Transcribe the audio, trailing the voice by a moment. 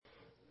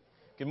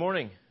Good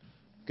morning.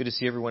 Good to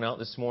see everyone out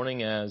this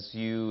morning. As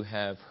you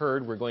have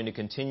heard, we're going to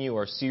continue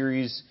our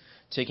series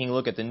taking a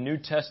look at the New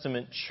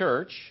Testament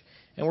church.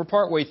 And we're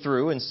partway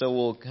through, and so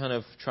we'll kind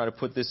of try to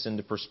put this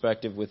into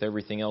perspective with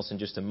everything else in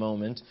just a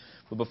moment.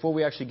 But before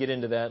we actually get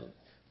into that,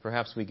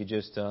 perhaps we could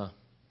just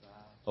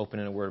open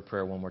in a word of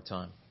prayer one more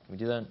time. Can we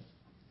do that?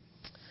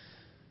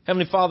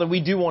 Heavenly Father, we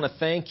do want to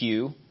thank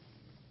you.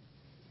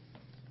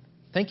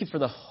 Thank you for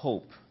the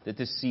hope that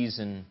this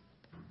season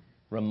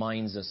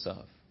reminds us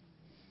of.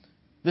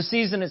 The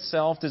season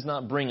itself does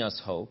not bring us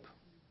hope.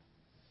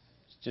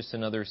 It's just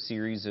another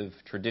series of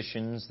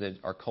traditions that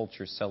our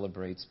culture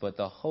celebrates. But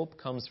the hope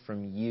comes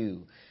from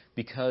you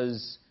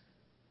because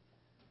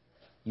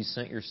you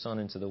sent your Son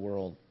into the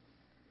world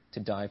to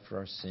die for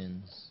our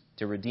sins,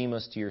 to redeem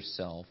us to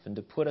yourself, and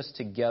to put us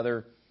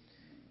together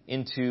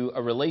into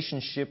a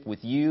relationship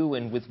with you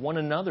and with one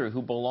another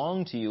who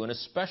belong to you in a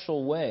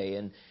special way.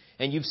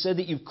 And you've said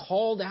that you've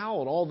called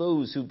out all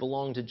those who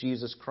belong to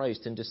Jesus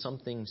Christ into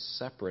something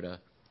separate, a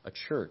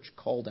church,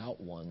 called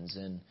out ones.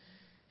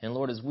 And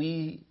Lord, as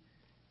we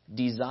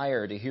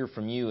desire to hear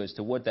from you as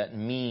to what that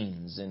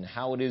means and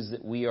how it is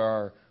that we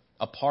are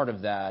a part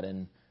of that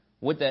and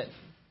what that's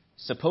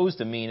supposed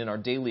to mean in our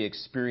daily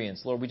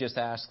experience, Lord, we just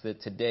ask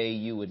that today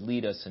you would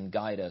lead us and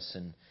guide us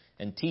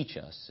and teach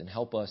us and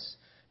help us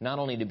not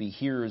only to be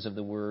hearers of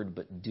the word,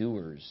 but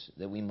doers,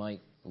 that we might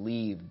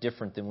leave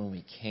different than when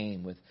we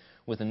came,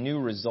 with a new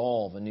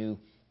resolve, a new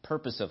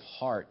purpose of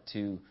heart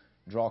to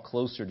draw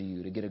closer to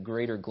you, to get a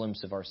greater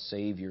glimpse of our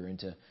Savior,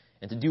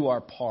 and to do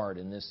our part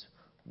in this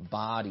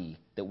body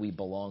that we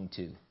belong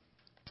to.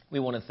 We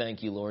want to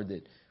thank you, Lord,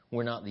 that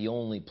we're not the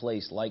only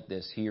place like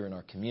this here in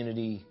our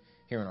community,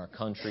 here in our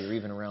country, or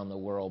even around the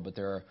world, but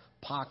there are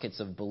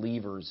pockets of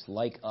believers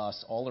like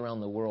us all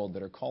around the world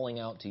that are calling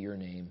out to your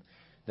name,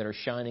 that are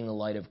shining the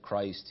light of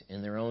Christ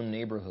in their own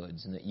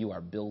neighborhoods, and that you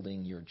are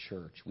building your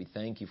church. We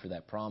thank you for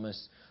that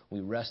promise. We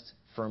rest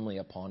firmly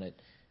upon it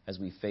as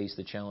we face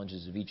the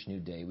challenges of each new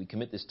day. We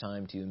commit this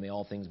time to you, and may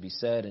all things be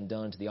said and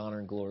done to the honor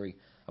and glory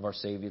of our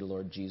Savior, the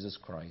Lord Jesus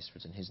Christ. For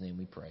it's in His name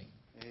we pray.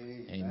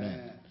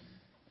 Amen.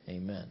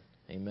 Amen.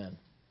 Amen.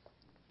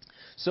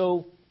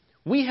 So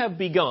we have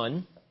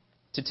begun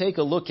to take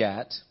a look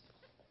at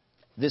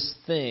this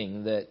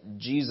thing that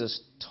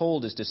Jesus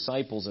told His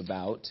disciples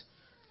about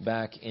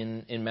back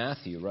in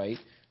Matthew, right?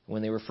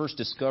 When they were first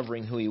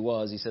discovering who He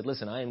was, He said,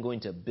 listen, I am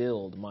going to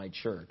build my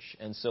church.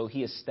 And so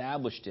He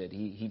established it.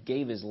 He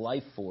gave His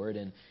life for it.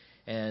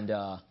 And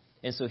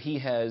so He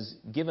has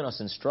given us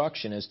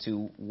instruction as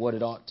to what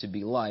it ought to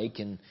be like.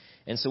 And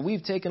so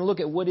we've taken a look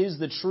at what is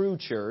the true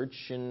church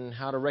and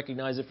how to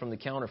recognize it from the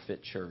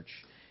counterfeit church.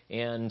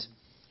 And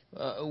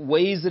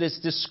ways that it's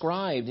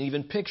described and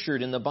even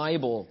pictured in the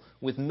Bible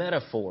with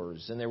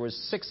metaphors. And there was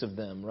 6 of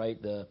them, right?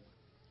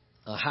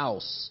 A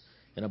house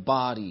and a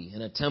body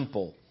and a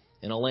temple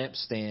and a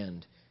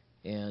lampstand,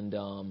 and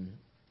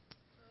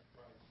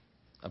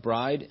a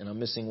bride, and I'm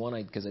missing one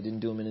because I didn't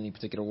do them in any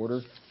particular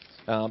order.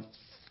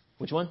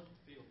 Which one?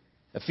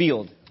 A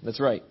field. That's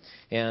right.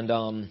 And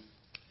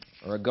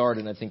or a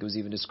garden, I think it was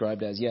even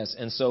described as, yes.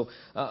 And so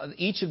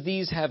each of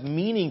these have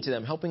meaning to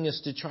them, helping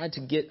us to try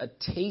to get a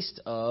taste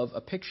of,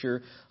 a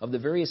picture of the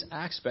various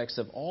aspects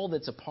of all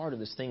that's a part of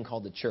this thing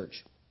called the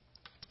church.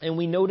 And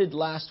we noted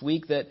last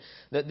week that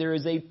there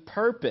is a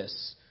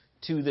purpose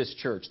to this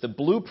church. The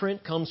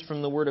blueprint comes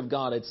from the Word of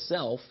God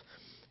itself,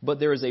 but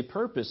there is a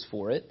purpose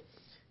for it.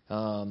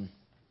 And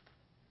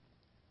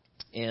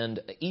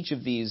each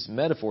of these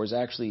metaphors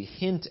actually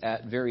hint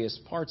at various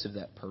parts of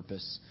that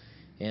purpose.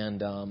 And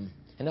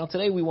now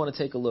today we want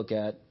to take a look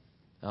at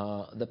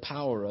the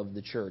power of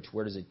the church.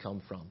 Where does it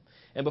come from?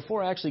 And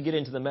before I actually get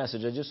into the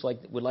message, I just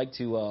would like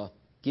to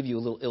give you a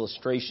little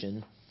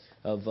illustration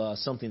of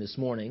something this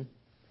morning.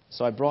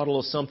 So I brought a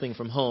little something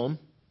from home.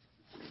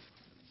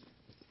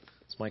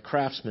 It's my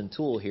Craftsman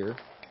tool here.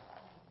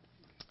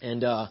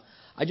 And I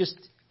just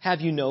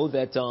have you know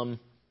that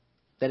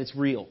it's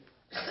real,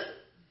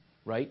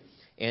 right?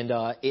 And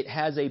it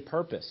has a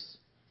purpose,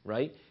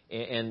 right?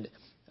 And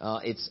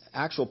its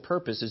actual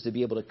purpose is to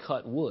be able to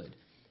cut wood.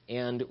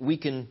 And we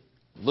can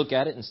look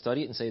at it and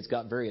study it and say it's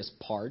got various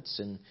parts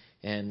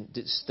and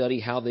study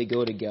how they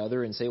go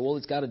together and say, well,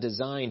 it's got a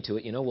design to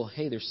it. Well,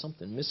 hey, there's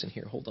something missing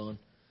here. Hold on.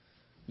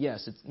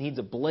 Yes, it needs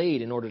a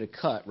blade in order to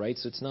cut, right?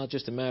 So it's not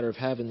just a matter of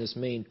having this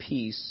main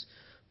piece,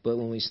 but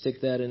when we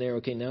stick that in there,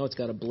 okay, now it's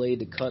got a blade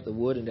to cut the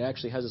wood, and it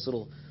actually has this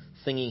little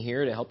thingy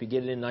here to help you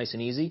get it in nice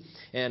and easy.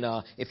 And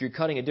if you're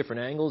cutting at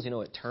different angles,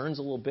 it turns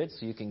a little bit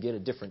so you can get a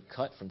different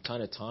cut from time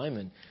to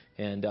time.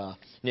 And now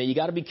you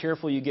got to be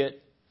careful you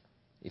get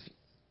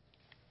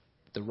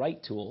the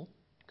right tool,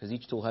 because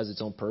each tool has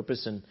its own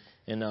purpose,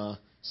 and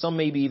some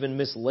may be even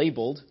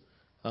mislabeled.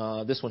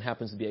 This one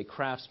happens to be a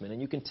Craftsman,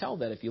 and you can tell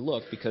that if you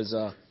look, because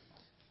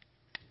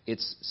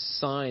its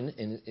sign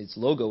and its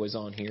logo is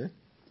on here,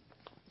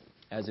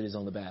 as it is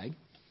on the bag.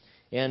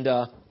 And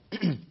I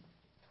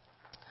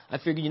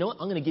figured, I'm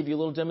going to give you a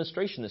little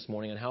demonstration this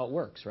morning on how it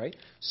works, right?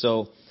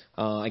 So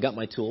I got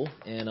my tool,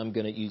 and I'm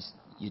going to use,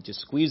 you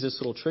just squeeze this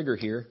little trigger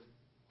here,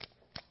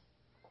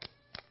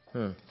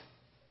 Huh.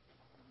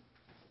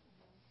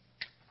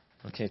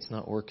 Okay, it's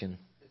not working.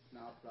 It's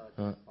not plugged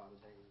in.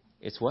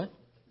 It's what?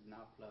 It's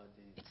not plugged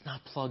in. It's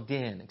not plugged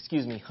in.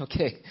 Excuse me.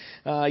 Okay.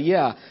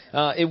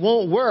 It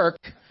won't work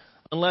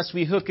unless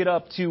we hook it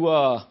up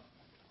to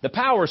the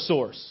power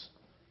source,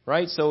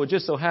 right? So it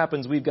just so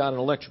happens we've got an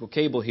electrical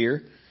cable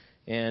here,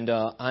 and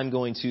I'm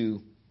going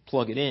to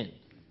plug it in.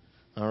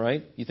 All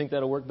right? You think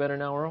that'll work better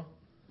now, Earl?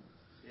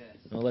 Yes.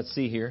 Well, let's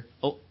see here.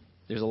 Oh,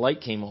 there's a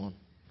light came on.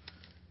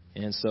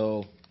 And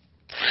so,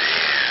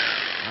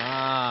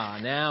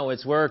 now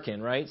it's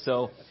working, right?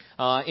 So,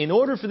 in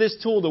order for this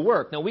tool to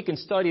work, now we can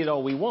study it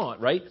all we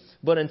want, right?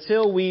 But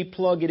until we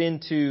plug it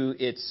into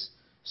its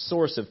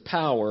source of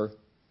power,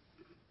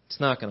 it's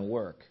not going to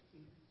work.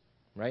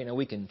 Right? Now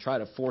we can try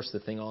to force the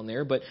thing on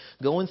there, but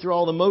going through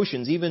all the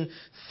motions, even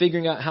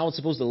figuring out how it's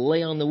supposed to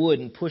lay on the wood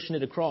and pushing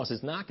it across,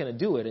 is not going to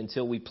do it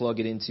until we plug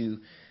it into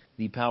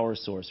the power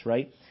source,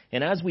 right?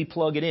 And as we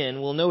plug it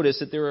in, we'll notice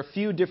that there are a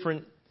few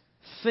different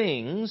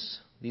things,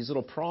 these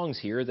little prongs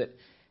here, that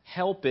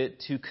help it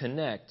to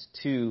connect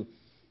to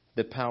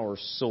the power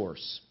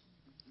source.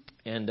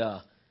 And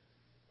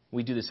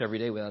we do this every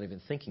day without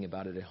even thinking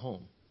about it at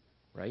home,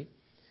 right?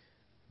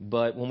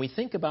 But when we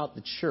think about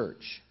the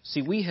church,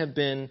 see, we have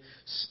been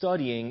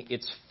studying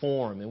its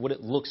form and what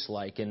it looks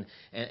like and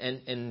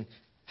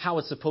how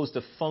it's supposed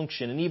to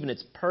function and even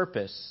its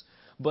purpose.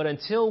 But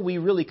until we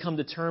really come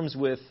to terms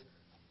with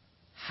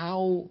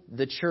how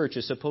the church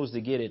is supposed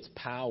to get its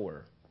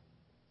power,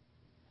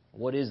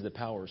 what is the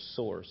power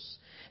source,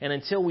 and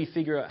until we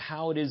figure out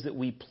how it is that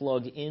we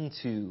plug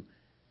into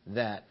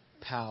that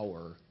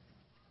power,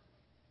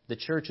 the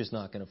church is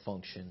not going to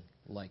function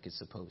like it's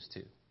supposed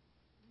to.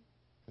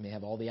 It may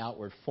have all the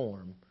outward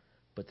form,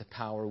 but the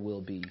power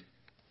will be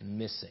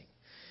missing.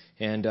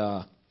 And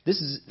this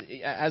is,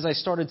 as I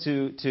started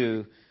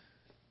to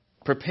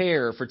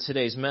prepare for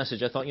today's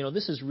message, I thought,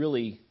 this is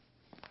really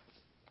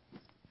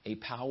a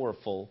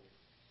powerful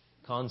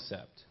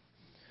concept.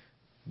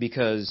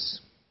 Because,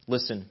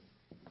 listen,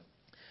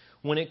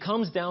 when it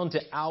comes down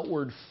to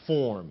outward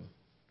form,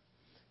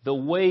 the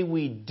way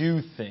we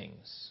do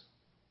things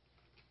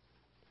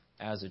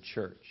as a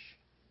church,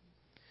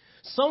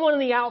 someone on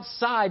the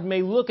outside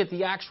may look at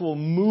the actual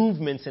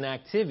movements and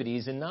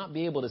activities and not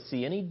be able to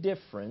see any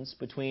difference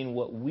between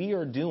what we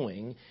are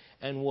doing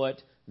and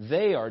what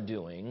they are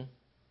doing,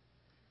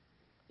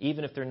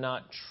 even if they're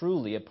not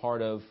truly a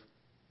part of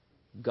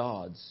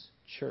God's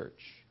church.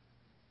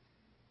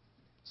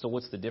 So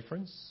what's the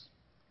difference?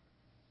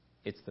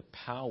 It's the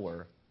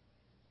power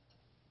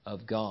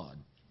of God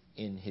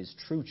in His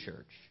true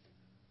church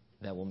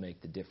that will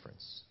make the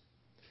difference.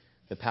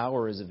 The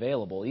power is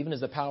available, even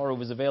as the power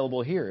was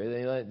available here.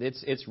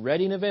 It's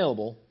ready and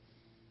available,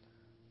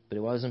 but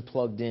it wasn't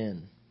plugged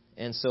in.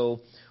 And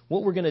so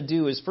what we're going to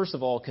do is, first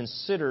of all,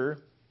 consider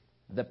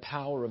the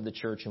power of the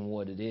church and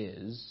what it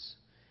is.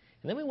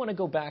 And then we want to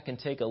go back and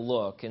take a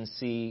look and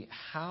see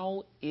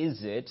how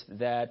is it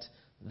that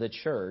the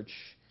church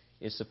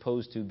is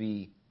supposed to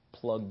be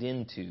plugged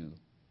into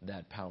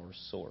that power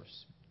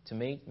source, to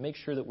make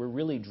sure that we're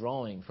really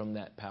drawing from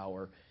that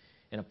power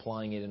and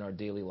applying it in our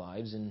daily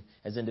lives, and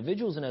as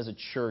individuals and as a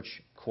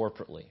church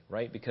corporately,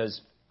 right? Because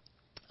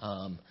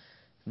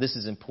this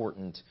is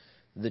important.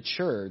 The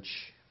church,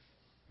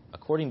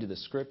 according to the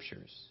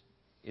Scriptures,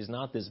 is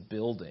not this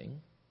building.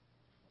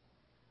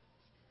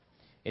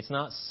 It's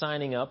not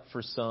signing up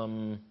for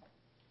some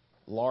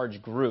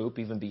large group,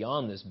 even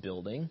beyond this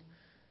building.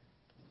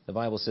 The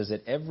Bible says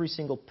that every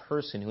single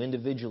person who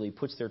individually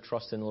puts their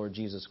trust in the Lord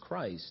Jesus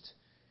Christ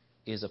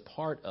is a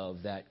part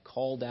of that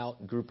called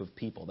out group of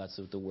people. That's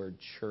what the word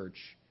church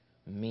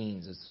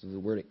means. It's the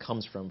word it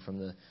comes from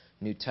the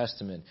New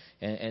Testament.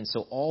 And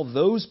so all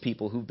those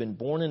people who've been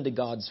born into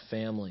God's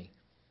family,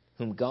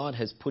 whom God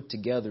has put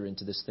together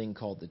into this thing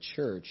called the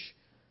church,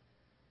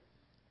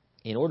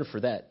 in order for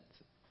that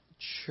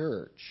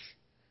church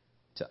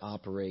to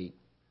operate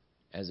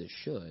as it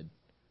should,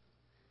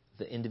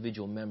 the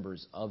individual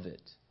members of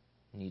it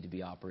need to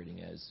be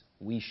operating as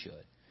we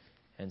should.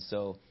 And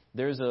so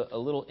there's a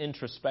little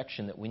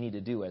introspection that we need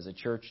to do as a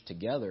church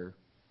together,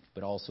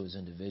 but also as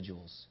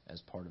individuals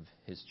as part of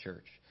His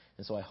church.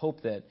 And so I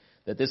hope that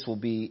this will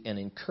be an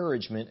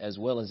encouragement as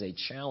well as a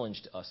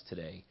challenge to us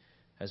today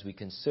as we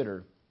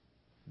consider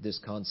this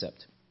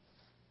concept.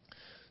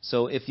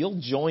 So if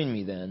you'll join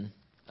me then,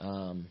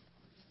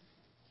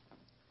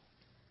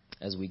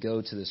 as we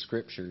go to the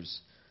Scriptures,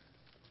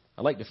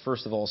 I'd like to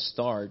first of all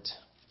start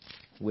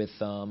with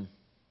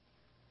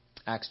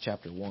Acts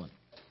chapter 1.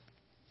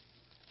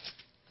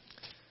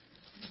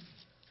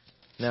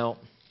 Now,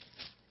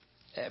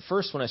 at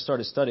first when I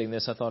started studying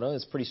this, I thought,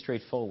 it's pretty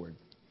straightforward.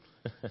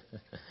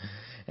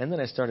 And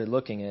then I started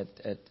looking at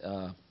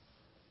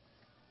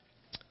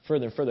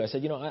further and further. I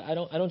said, I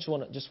don't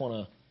just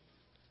want to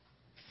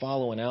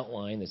follow an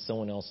outline that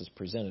someone else has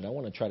presented. I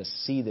want to try to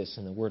see this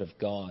in the Word of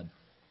God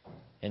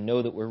and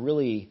know that we're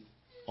really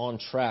on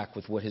track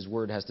with what His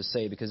Word has to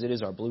say, because it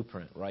is our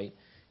blueprint, right?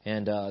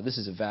 And this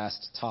is a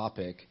vast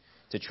topic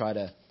to try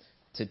to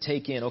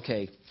take in.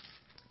 Okay,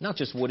 not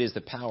just what is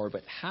the power,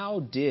 but how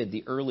did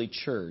the early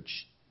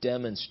church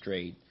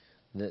demonstrate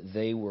that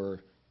they were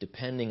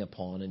depending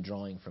upon and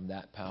drawing from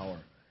that power,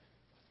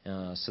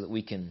 so that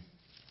we can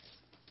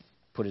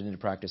put it into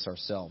practice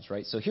ourselves,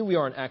 right? So here we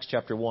are in Acts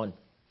chapter 1.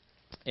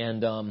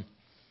 And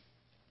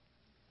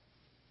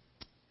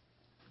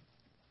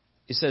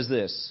it says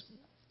this: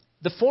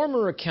 "The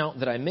former account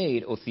that I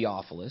made, O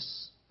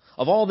Theophilus,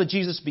 of all that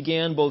Jesus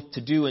began both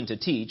to do and to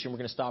teach," and we're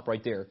going to stop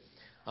right there.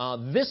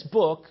 This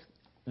book,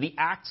 the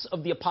Acts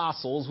of the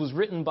Apostles, was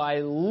written by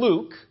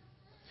Luke,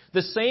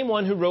 the same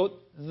one who wrote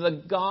the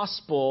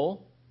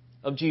Gospel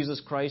of Jesus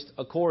Christ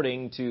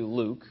according to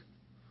Luke,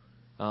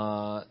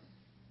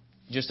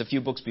 just a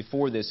few books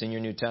before this in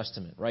your New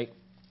Testament, right?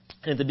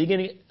 And at the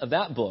beginning of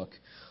that book,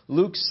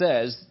 Luke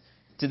says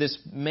to this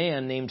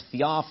man named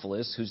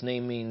Theophilus, whose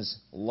name means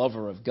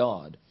lover of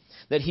God,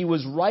 that he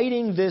was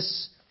writing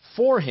this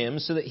for him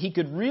so that he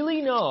could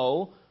really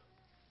know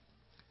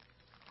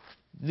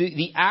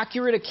the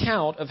accurate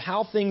account of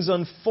how things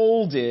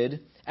unfolded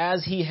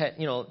as he had,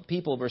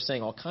 people were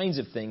saying all kinds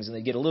of things, and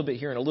they get a little bit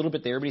here and a little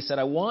bit there, but he said,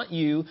 I want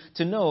you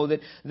to know that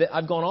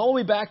I've gone all the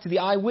way back to the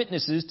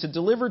eyewitnesses to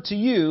deliver to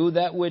you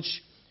that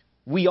which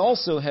we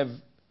also have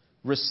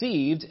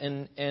received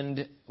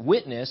and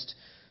witnessed,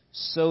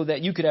 so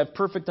that you could have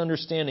perfect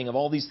understanding of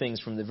all these things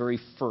from the very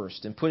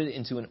first and put it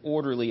into an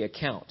orderly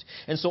account.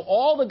 And so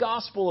all the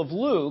Gospel of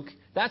Luke,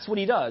 that's what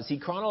he does. He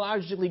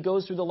chronologically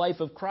goes through the life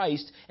of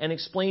Christ and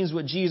explains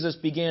what Jesus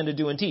began to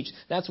do and teach.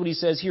 That's what he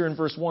says here in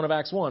verse 1 of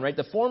Acts 1, right?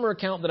 "The former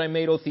account that I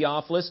made, O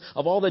Theophilus,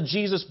 of all that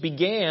Jesus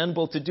began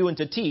both to do and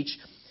to teach,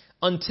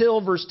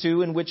 until," verse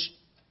 2, "in which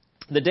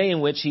the day in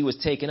which he was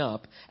taken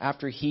up,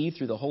 after he,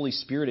 through the Holy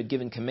Spirit, had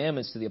given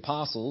commandments to the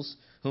apostles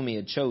whom he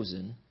had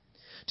chosen,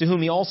 to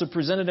whom he also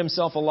presented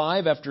himself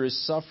alive after his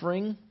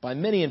suffering by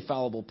many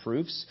infallible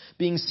proofs,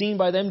 being seen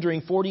by them during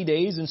 40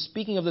 days and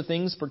speaking of the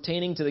things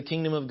pertaining to the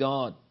kingdom of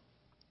God."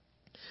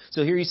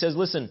 So here he says,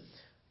 listen,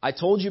 I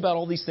told you about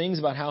all these things,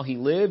 about how he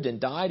lived and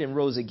died and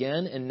rose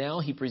again, and now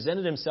he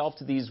presented himself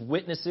to these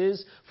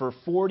witnesses for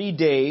 40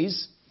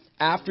 days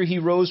after he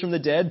rose from the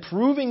dead,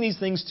 proving these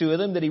things to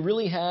them, that he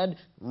really had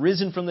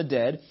risen from the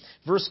dead.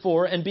 Verse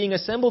 4, "And being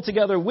assembled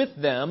together with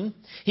them,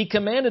 he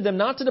commanded them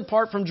not to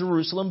depart from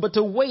Jerusalem, but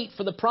to wait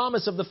for the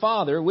promise of the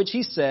Father, which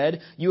he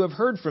said, you have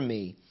heard from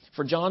me.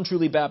 For John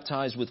truly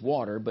baptized with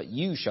water, but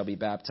you shall be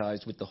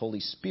baptized with the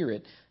Holy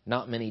Spirit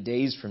not many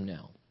days from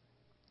now."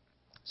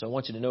 So I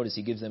want you to notice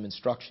he gives them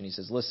instruction. He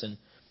says, listen,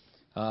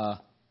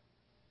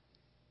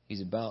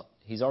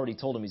 he's already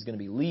told them he's going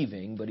to be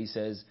leaving, but he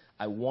says,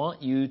 I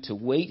want you to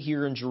wait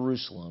here in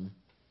Jerusalem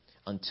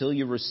until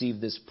you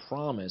receive this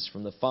promise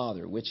from the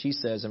Father, which he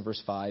says in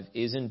verse 5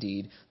 is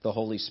indeed the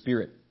Holy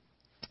Spirit.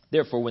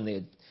 Therefore, when they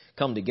had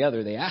come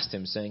together, they asked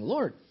him, saying,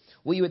 Lord,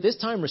 will you at this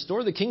time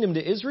restore the kingdom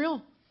to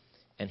Israel?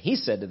 And he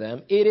said to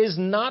them, it is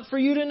not for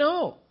you to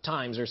know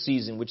times or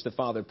season which the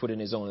Father put in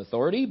his own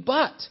authority,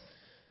 but...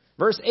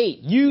 Verse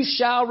 8, "You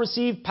shall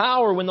receive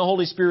power when the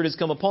Holy Spirit has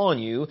come upon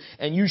you,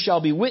 and you shall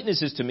be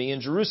witnesses to me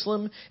in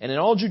Jerusalem and in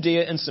all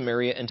Judea and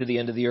Samaria and to the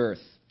end of the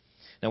earth."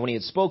 Now when he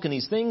had spoken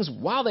these things,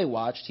 while they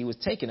watched, he was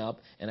taken up,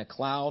 and a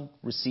cloud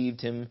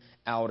received him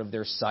out of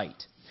their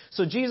sight.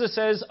 So Jesus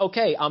says,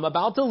 okay, I'm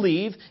about to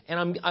leave,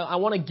 and I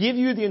want to give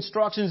you the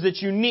instructions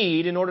that you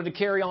need in order to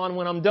carry on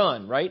when I'm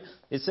done, right?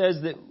 It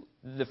says that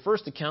the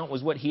first account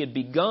was what he had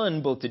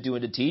begun both to do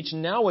and to teach.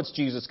 And now what's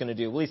Jesus going to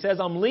do? Well, he says,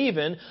 I'm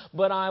leaving,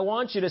 but I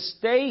want you to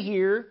stay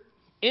here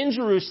in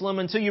Jerusalem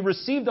until you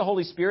receive the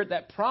Holy Spirit,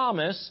 that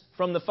promise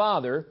from the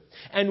Father.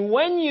 And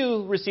when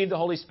you receive the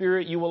Holy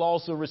Spirit, you will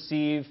also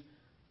receive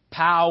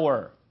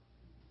power.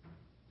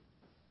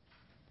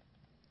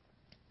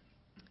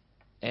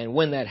 And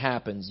when that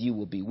happens, you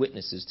will be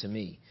witnesses to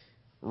me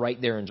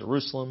right there in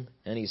Jerusalem.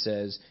 And he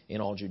says,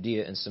 in all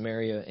Judea and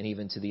Samaria and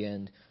even to the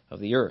end of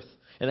the earth.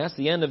 And that's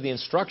the end of the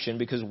instruction,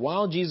 because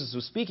while Jesus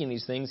was speaking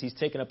these things, he's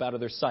taken up out of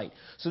their sight.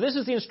 So this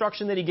is the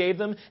instruction that he gave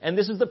them, and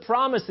this is the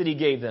promise that he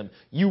gave them.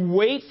 You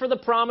wait for the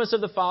promise of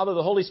the Father,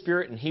 the Holy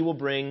Spirit, and he will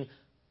bring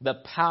the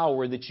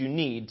power that you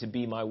need to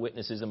be my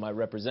witnesses and my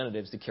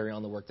representatives to carry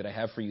on the work that I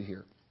have for you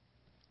here.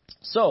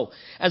 So,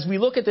 as we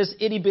look at this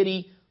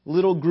itty-bitty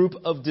little group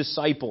of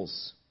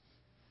disciples,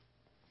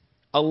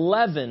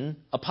 11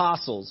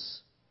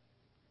 apostles,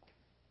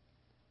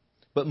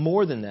 but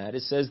more than that,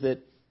 it says that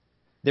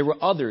there were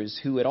others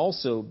who had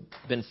also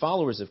been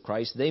followers of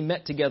Christ. They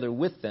met together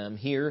with them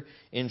here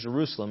in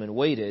Jerusalem and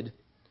waited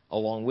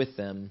along with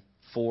them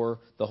for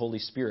the Holy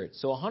Spirit.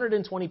 So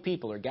 120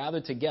 people are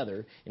gathered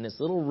together in this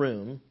little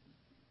room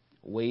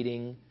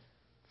waiting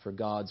for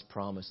God's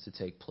promise to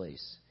take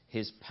place.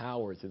 His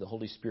power through the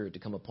Holy Spirit to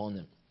come upon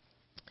them.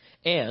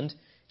 And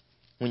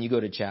when you go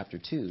to chapter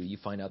 2, you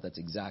find out that's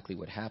exactly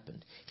what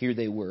happened. Here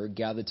they were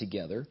gathered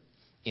together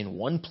in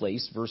one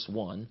place, verse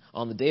 1,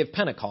 on the day of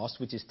Pentecost,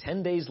 which is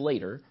 10 days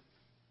later.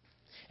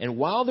 And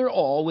while they're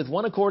all with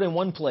one accord in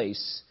one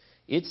place,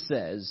 it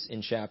says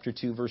in chapter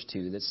 2, verse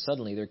 2, that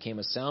suddenly there came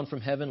a sound from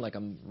heaven like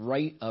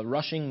a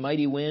rushing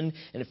mighty wind,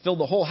 and it filled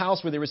the whole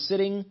house where they were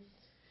sitting.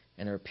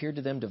 And there appeared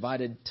to them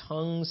divided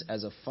tongues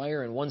as of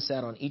fire, and one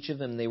sat on each of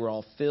them, and they were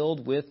all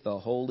filled with the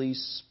Holy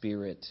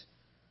Spirit.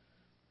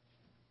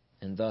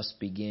 And thus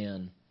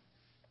began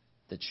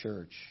the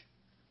church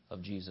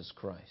of Jesus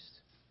Christ.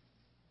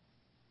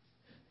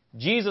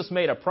 Jesus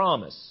made a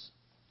promise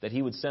that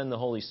he would send the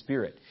Holy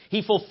Spirit.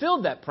 He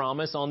fulfilled that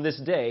promise on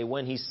this day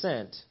when he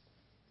sent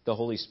the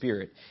Holy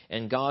Spirit.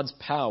 And God's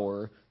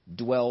power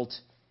dwelt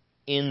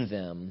in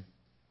them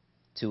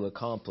to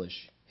accomplish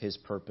his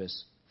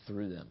purpose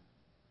through them.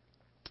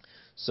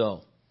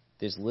 So,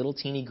 this little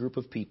teeny group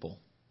of people,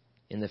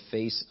 in the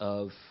face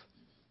of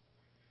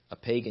a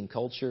pagan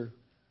culture,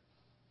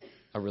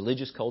 a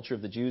religious culture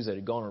of the Jews that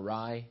had gone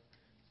awry,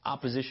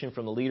 opposition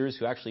from the leaders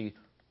who actually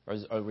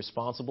are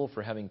responsible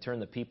for having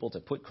turned the people to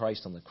put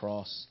Christ on the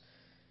cross.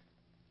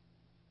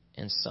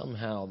 And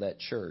somehow that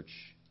church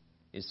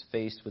is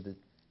faced with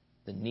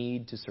the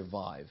need to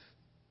survive.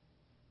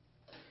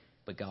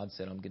 But God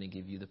said, I'm going to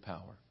give you the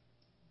power.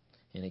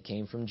 And it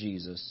came from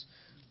Jesus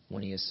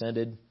when he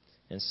ascended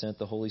and sent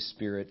the Holy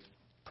Spirit,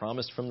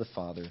 promised from the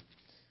Father,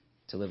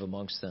 to live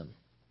amongst them.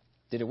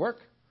 Did it work?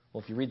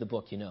 Well, if you read the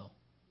book, you know,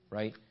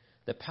 right?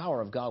 The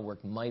power of God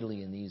worked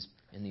mightily in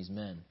these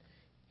men,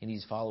 in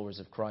these followers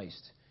of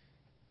Christ.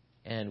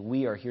 And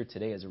we are here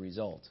today as a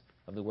result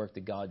of the work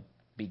that God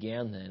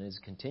began then and is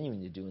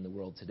continuing to do in the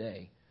world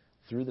today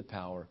through the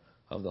power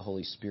of the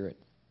Holy Spirit.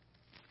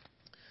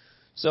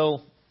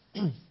 So,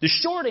 the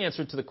short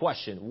answer to the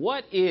question,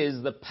 what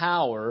is the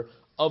power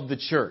of the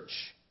church?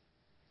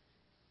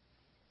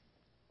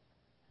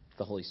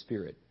 The Holy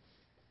Spirit.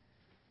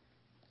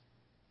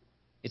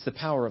 It's the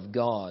power of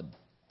God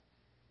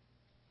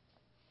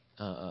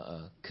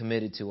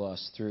committed to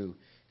us through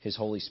his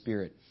Holy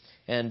Spirit.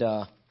 And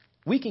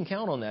we can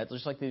count on that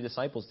just like the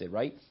disciples did,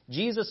 right?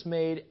 Jesus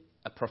made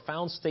a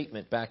profound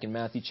statement back in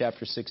Matthew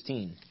chapter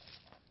 16.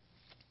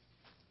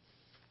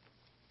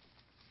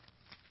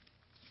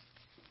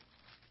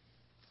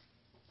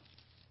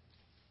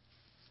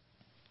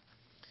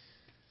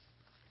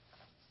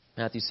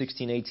 Matthew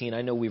 16:18.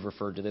 I know we've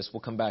referred to this.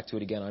 We'll come back to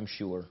it again, I'm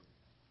sure.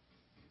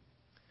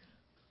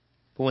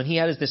 But when he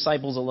had his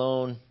disciples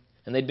alone,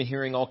 and they'd been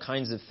hearing all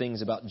kinds of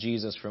things about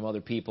Jesus from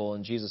other people,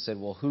 and Jesus said,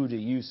 well, who do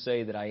you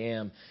say that I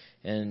am?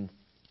 And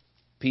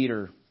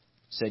Peter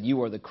said,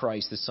 you are the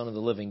Christ, the Son of the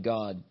living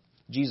God.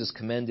 Jesus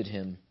commended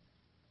him.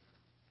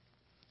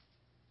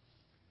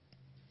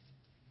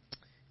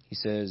 He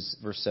says,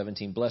 verse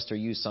 17, blessed are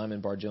you,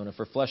 Simon Bar-Jonah,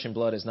 for flesh and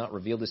blood has not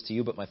revealed this to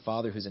you, but my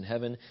Father who's in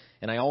heaven.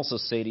 And I also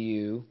say to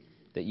you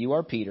that you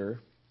are Peter,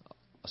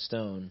 a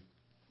stone,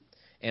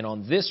 and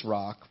on this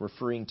rock,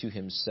 referring to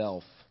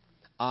himself,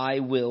 I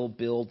will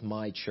build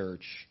my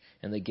church,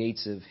 and the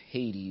gates of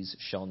Hades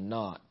shall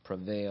not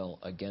prevail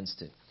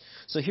against it.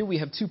 So here we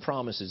have two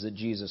promises that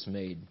Jesus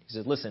made. He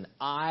said, listen,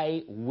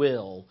 I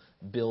will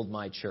build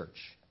my church.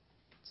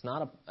 It's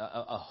not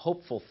a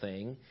hopeful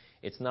thing.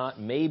 It's not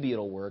maybe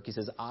it'll work. He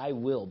says, I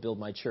will build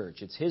my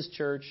church. It's his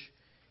church.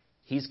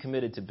 He's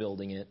committed to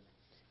building it.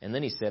 And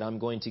then he said, I'm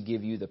going to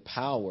give you the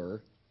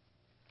power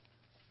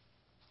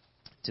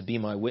to be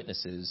my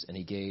witnesses. And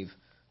he gave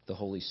the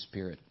Holy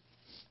Spirit.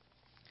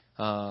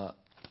 I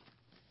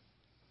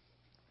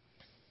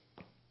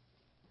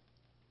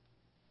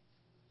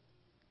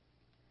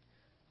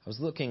was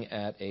looking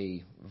at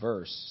a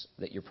verse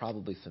that you're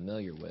probably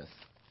familiar with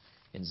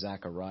in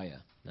Zechariah.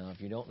 Now,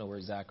 if you don't know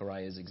where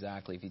Zechariah is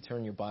exactly, if you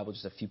turn your Bible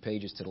just a few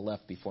pages to the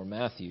left before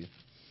Matthew,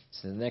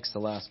 it's the next to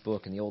last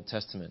book in the Old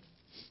Testament.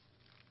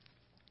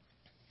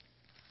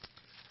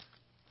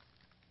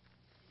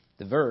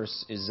 The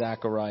verse is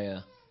Zechariah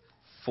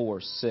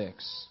 4:6,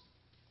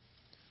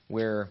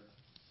 where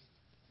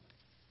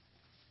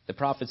the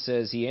prophet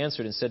says, he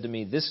answered and said to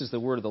me, this is the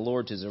word of the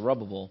Lord to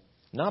Zerubbabel,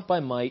 not by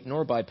might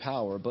nor by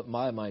power, but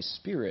by my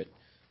Spirit,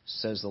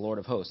 says the Lord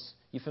of hosts.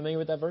 You familiar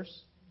with that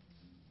verse?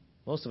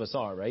 Most of us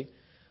are, right?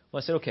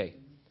 Well, I said, okay,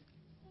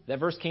 that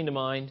verse came to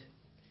mind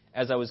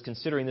as I was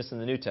considering this in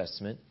the New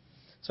Testament.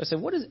 So I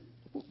said, what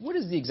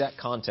is the exact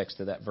context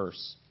of that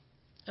verse?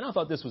 And I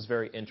thought this was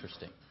very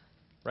interesting,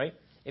 right?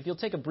 If you'll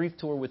take a brief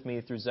tour with me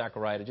through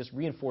Zechariah to just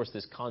reinforce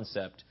this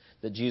concept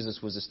that Jesus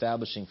was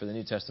establishing for the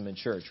New Testament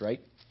church,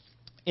 right?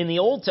 In the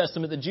Old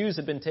Testament, the Jews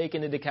had been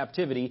taken into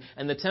captivity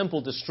and the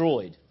temple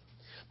destroyed.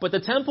 But the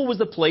temple was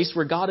the place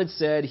where God had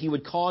said he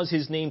would cause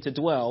his name to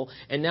dwell,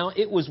 and now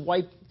it was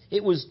wiped.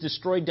 It was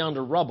destroyed down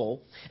to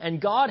rubble, and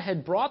God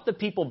had brought the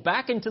people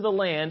back into the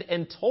land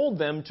and told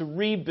them to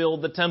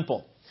rebuild the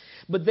temple.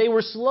 But they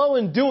were slow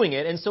in doing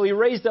it, and so he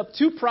raised up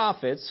two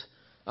prophets,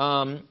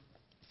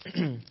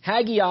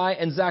 Haggai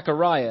and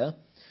Zechariah,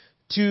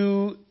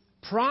 to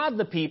prod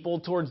the people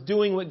towards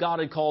doing what God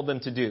had called them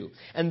to do.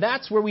 And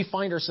that's where we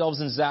find ourselves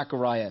in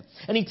Zechariah.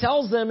 And he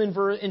tells them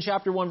in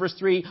chapter 1, verse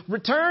 3,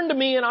 return to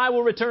me and I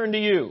will return to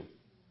you.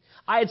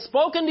 I had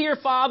spoken to your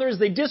fathers,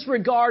 they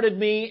disregarded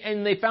me,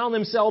 and they found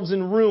themselves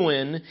in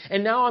ruin.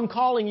 And now I'm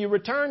calling you,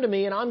 return to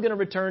me, and I'm going to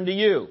return to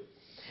you.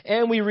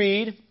 And we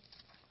read,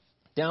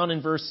 down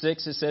in verse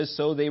 6, it says,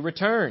 so they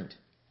returned.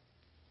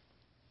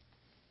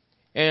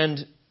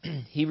 And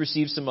he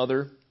received some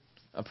other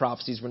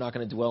prophecies. We're not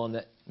going to dwell on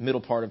that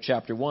middle part of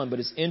chapter 1, but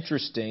it's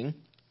interesting.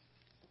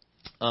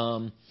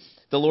 The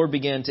Lord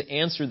began to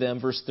answer them,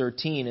 verse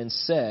 13, and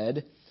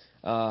said,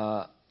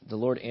 the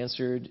Lord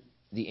answered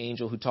the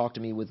angel who talked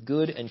to me with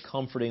good and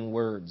comforting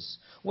words.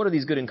 What are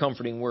these good and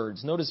comforting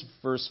words? Notice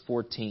verse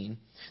 14.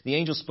 The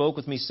angel spoke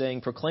with me,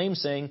 saying, proclaim,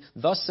 saying,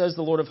 thus says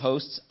the Lord of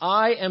hosts,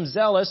 I am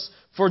zealous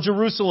for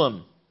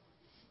Jerusalem.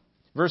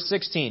 Verse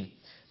 16.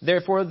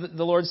 Therefore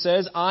the Lord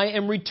says, I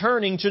am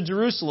returning to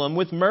Jerusalem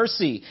with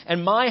mercy,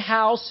 and my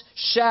house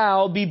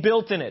shall be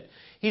built in it.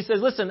 He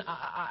says, listen,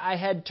 I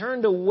had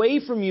turned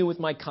away from you with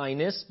my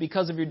kindness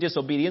because of your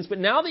disobedience, but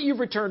now that you've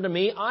returned to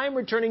me, I'm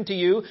returning to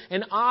you,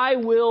 and I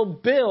will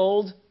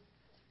build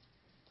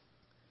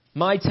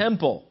my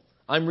temple.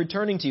 I'm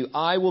returning to you.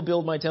 I will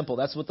build my temple.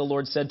 That's what the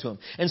Lord said to him.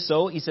 And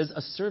so, he says,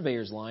 a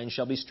surveyor's line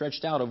shall be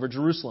stretched out over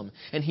Jerusalem.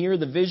 And here,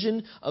 the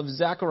vision of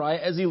Zechariah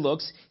as he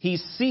looks, he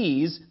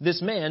sees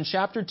this man,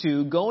 chapter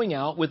 2, going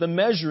out with a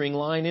measuring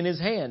line in his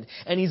hand.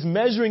 And he's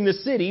measuring the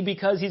city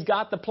because he's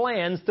got the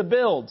plans to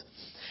build.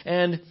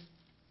 And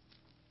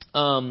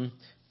the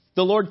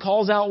Lord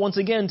calls out once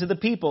again to the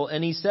people,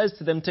 and he says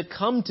to them to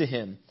come to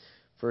him.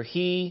 For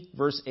he,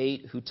 verse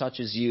 8, who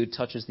touches you,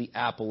 touches the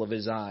apple of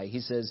his eye.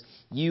 He says,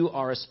 you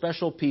are a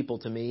special people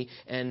to me,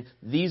 and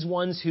these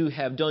ones who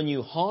have done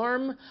you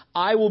harm,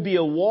 I will be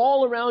a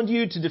wall around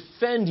you to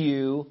defend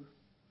you,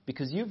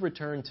 because you've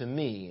returned to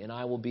me, and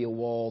I will be a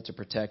wall to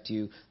protect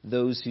you.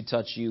 Those who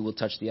touch you will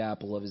touch the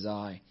apple of his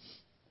eye.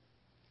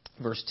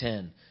 Verse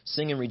 10,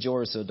 sing and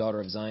rejoice, O daughter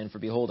of Zion, for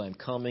behold, I am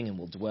coming and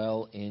will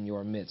dwell in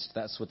your midst.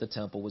 That's what the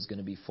temple was going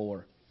to be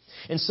for.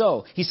 And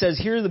so, he says,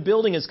 here the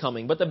building is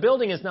coming. But the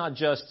building is not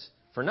just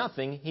for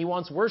nothing. He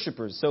wants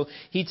worshipers. So,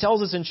 he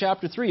tells us in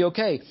chapter 3,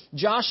 okay,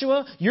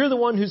 Joshua, you're the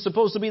one who's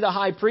supposed to be the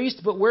high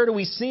priest, but where do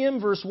we see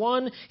him? Verse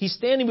 1, he's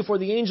standing before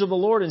the angel of the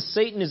Lord, and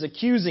Satan is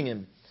accusing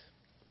him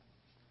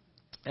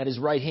at his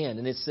right hand.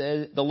 And it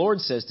says, the Lord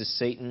says to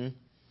Satan,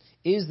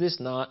 is this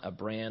not a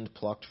brand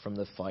plucked from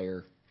the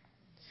fire?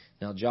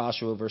 Now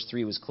Joshua, verse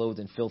 3, was clothed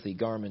in filthy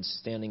garments,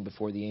 standing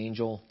before the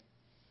angel.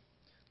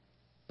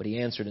 But he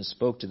answered and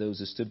spoke to those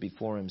who stood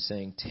before him,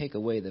 saying, take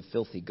away the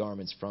filthy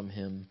garments from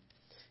him.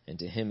 And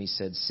to him he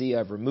said, see,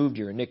 I've removed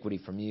your iniquity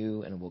from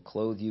you, and will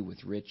clothe you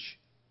with rich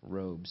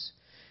robes.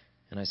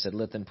 And I said,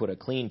 let them put a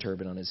clean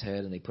turban on his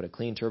head. And they put a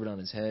clean turban on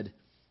his head.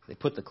 They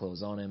put the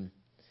clothes on him,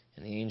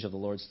 and the angel of the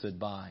Lord stood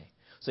by.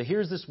 So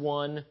here's this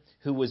one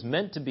who was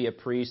meant to be a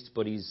priest,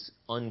 but he's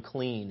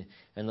unclean.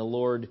 And the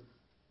Lord,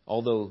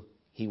 although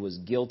he was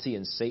guilty,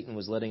 and Satan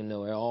was letting him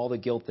know all the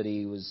guilt that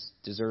he was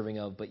deserving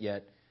of, but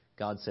yet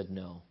God said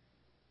no.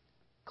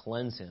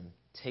 Cleanse him,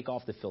 take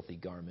off the filthy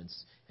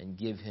garments, and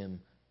give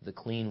him the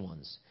clean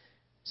ones.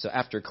 So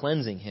after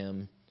cleansing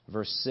him,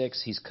 verse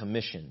 6, he's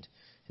commissioned.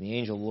 And the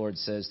angel of the Lord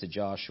says to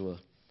Joshua,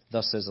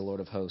 thus says the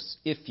Lord of hosts,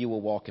 if you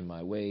will walk in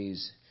my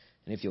ways,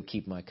 and if you'll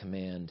keep my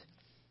command,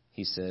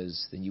 he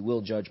says, then you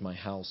will judge my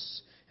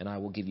house, and I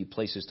will give you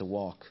places to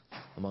walk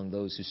among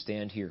those who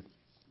stand here.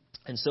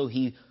 And so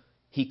he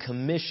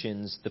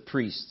commissions the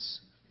priests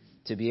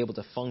to be able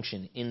to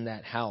function in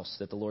that house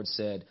that the Lord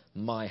said,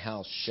 my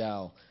house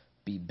shall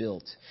be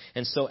built.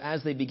 And so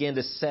as they began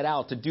to set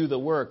out to do the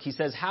work, he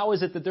says, how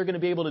is it that they're going to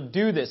be able to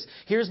do this?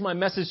 Here's my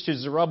message to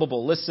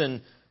Zerubbabel.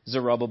 Listen,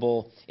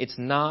 Zerubbabel, it's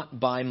not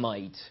by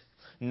might,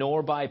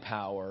 nor by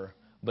power,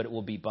 but it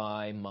will be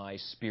by my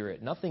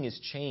Spirit. Nothing has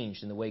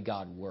changed in the way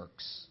God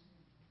works.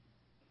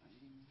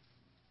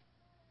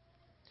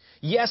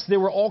 Yes, there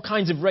were all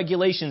kinds of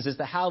regulations as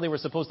to how they were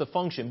supposed to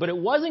function, but it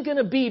wasn't going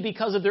to be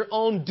because of their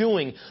own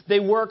doing. They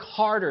work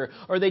harder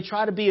or they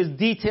try to be as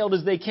detailed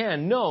as they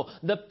can. No,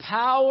 the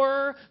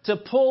power to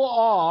pull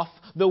off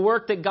the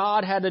work that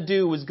God had to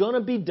do was going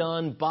to be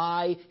done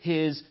by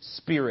His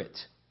Spirit.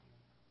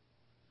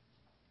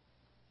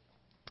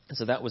 And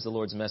so that was the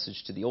Lord's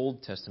message to the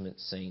Old Testament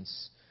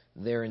saints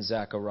there in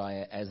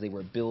Zechariah as they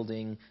were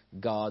building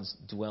God's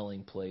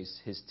dwelling place,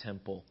 His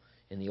temple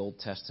in the Old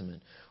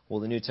Testament. Well,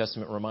 the New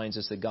Testament reminds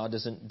us that God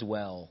doesn't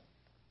dwell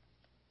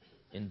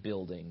in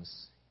buildings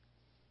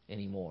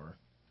anymore.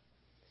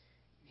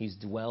 He's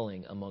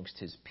dwelling amongst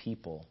His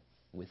people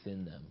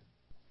within them.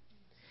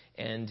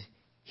 And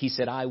He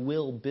said, I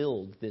will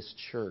build this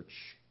church.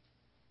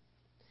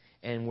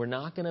 And we're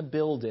not going to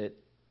build it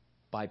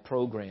by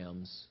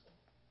programs.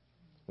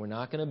 We're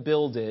not going to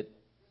build it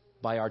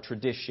by our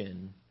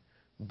tradition,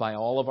 by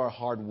all of our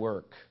hard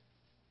work.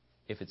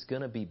 If it's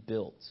going to be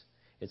built,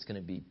 it's going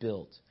to be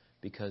built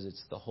because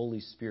it's the Holy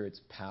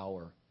Spirit's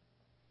power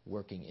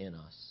working in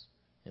us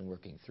and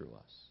working through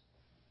us.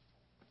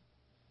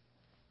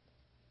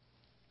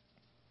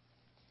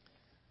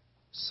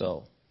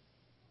 So,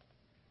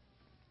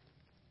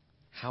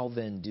 how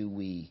then do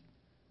we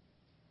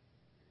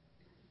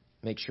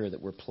make sure that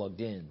we're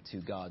plugged in to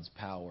God's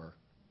power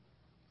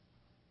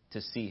to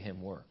see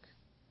Him work?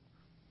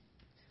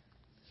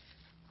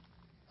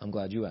 I'm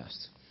glad you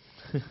asked.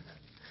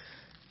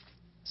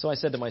 So I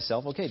said to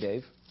myself, okay,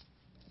 Dave,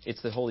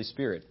 it's the Holy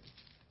Spirit.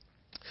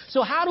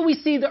 So how do we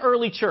see the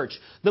early church?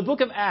 The book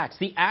of Acts,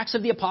 the Acts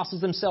of the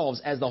Apostles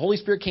themselves, as the Holy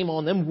Spirit came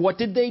on them, what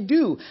did they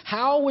do?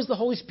 How was the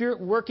Holy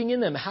Spirit working in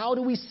them? How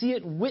do we see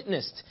it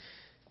witnessed?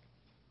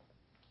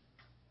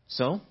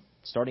 So,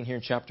 starting here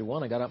in chapter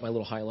 1, I got out my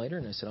little highlighter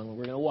and I said, we're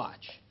going to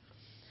watch.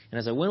 And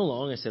as I went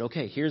along, I said,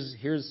 okay,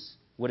 here's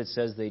what it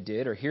says they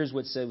did, or here's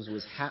what it says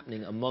was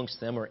happening amongst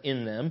them or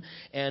in them.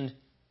 And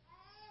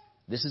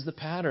this is the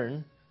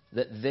pattern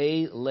that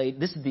they laid.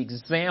 This is the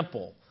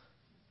example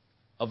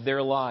of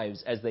their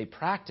lives as they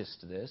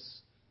practiced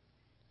this.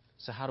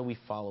 So how do we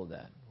follow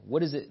that?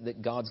 What is it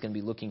that God's going to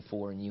be looking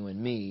for in you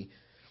and me?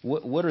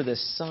 What are the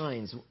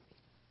signs,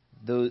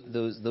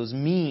 those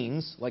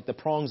means, like the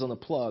prongs on the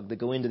plug that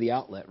go into the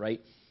outlet, right?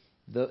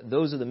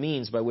 Those are the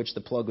means by which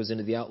the plug goes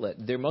into the outlet.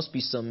 There must be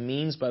some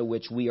means by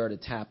which we are to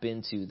tap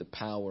into the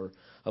power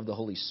of the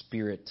Holy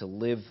Spirit to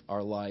live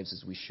our lives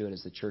as we should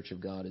as the church of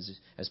God,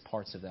 as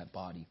parts of that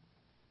body.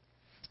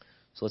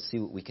 So let's see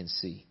what we can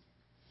see.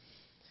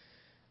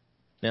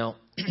 Now,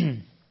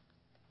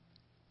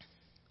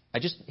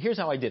 here's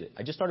how I did it.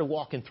 I just started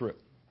walking through.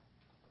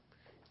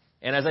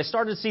 And as I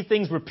started to see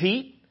things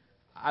repeat,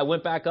 I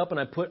went back up and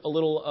I put a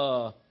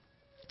little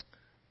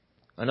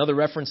another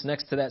reference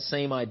next to that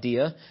same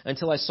idea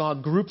until I saw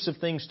groups of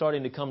things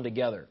starting to come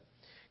together.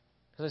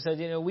 Because I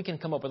said, we can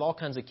come up with all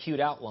kinds of cute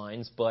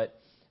outlines, but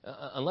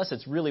unless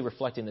it's really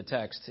reflecting the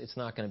text, it's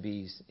not going to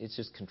be, it's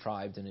just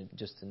contrived and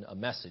just a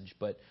message.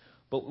 But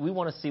we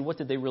want to see, what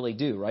did they really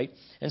do, right?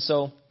 And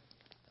so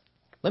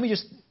let me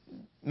just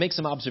make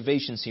some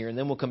observations here, and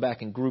then we'll come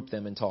back and group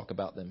them and talk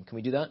about them. Can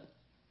we do that?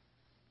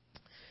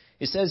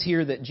 It says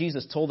here that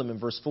Jesus told them in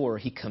verse 4,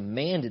 He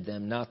commanded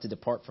them not to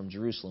depart from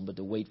Jerusalem, but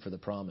to wait for the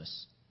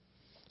promise.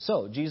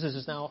 So, Jesus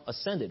is now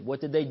ascended.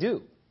 What did they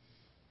do?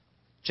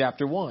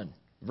 Chapter 1,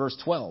 verse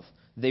 12.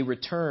 They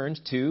returned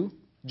to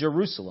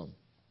Jerusalem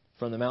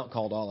from the mount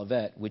called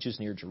Olivet, which is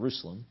near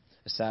Jerusalem,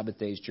 a Sabbath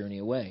day's journey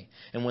away.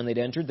 And when they'd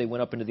entered, they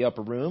went up into the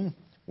upper room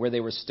where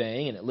they were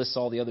staying, and it lists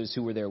all the others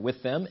who were there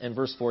with them. And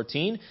verse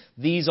 14,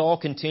 these all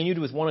continued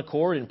with one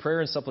accord in prayer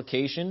and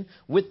supplication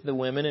with the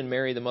women and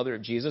Mary, the mother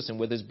of Jesus, and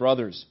with his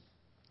brothers.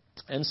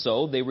 And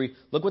so,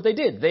 look what they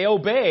did. They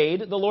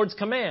obeyed the Lord's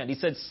command. He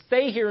said,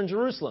 stay here in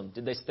Jerusalem.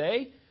 Did they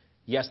stay?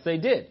 Yes, they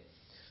did.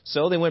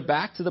 So they went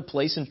back to the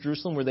place in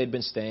Jerusalem where they'd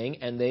been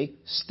staying, and they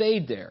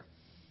stayed there.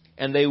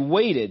 And they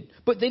waited.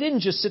 But they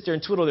didn't just sit there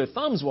and twiddle their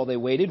thumbs while they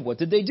waited. What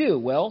did they do?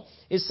 Well,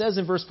 it says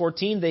in verse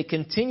 14, they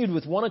continued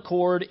with one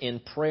accord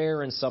in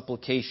prayer and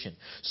supplication.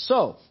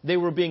 So, they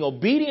were being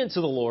obedient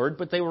to the Lord,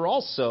 but they were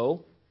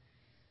also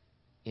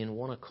in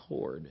one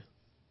accord.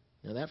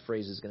 Now, that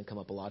phrase is going to come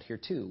up a lot here,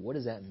 too. What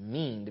does that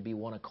mean, to be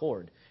one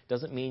accord? It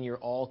doesn't mean you're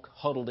all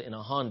huddled in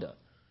a Honda,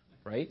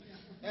 right?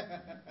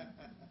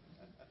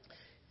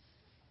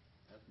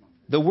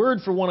 The word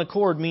for one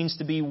accord means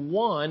to be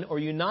one or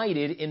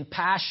united in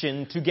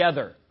passion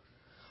together.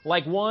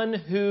 Like one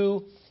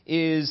who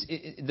is,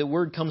 the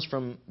word comes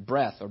from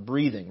breath or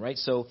breathing, right?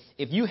 So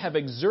if you have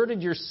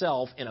exerted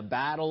yourself in a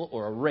battle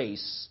or a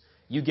race,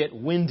 you get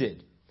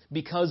winded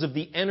because of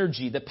the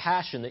energy, the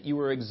passion that you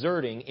were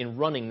exerting in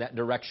running that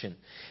direction.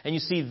 And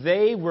you see,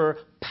 they were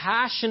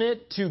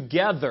passionate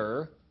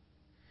together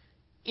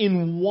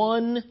in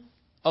one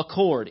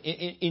accord,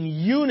 in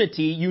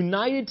unity,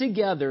 united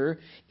together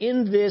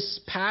in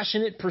this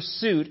passionate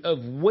pursuit of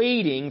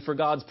waiting for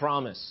God's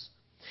promise.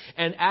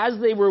 And as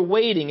they were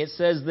waiting, it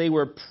says they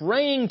were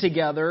praying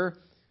together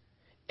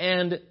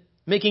and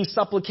making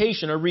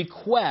supplication, a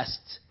request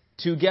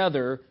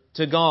together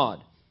to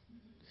God.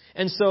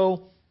 And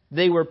so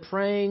they were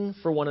praying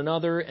for one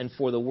another and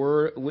for the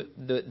word,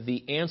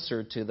 the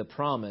answer to the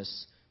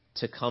promise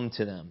to come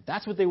to them.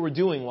 That's what they were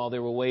doing while they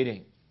were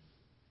waiting.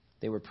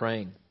 They were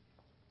praying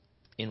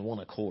in one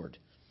accord.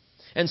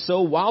 And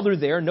so while they're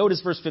there,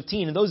 notice verse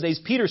 15, in those days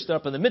Peter stood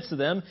up in the midst of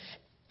them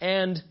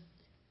and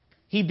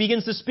he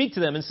begins to speak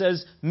to them and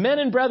says, men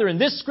and brethren,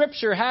 this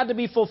scripture had to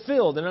be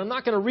fulfilled. And I'm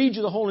not going to read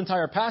you the whole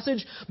entire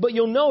passage, but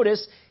you'll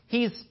notice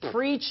he's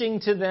preaching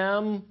to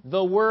them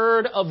the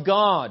word of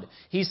God.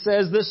 He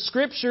says, the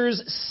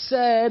scriptures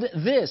said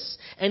this.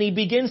 And he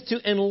begins to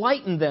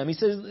enlighten them. He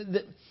says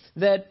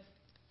that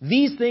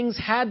these things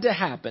had to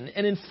happen.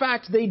 And in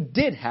fact, they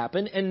did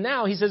happen. And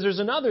now he says there's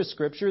another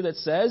scripture that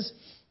says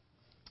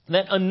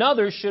that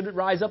another should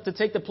rise up to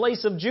take the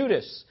place of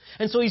Judas.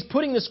 And so he's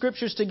putting the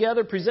scriptures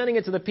together, presenting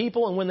it to the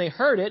people. And when they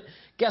heard it,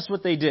 guess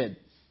what they did?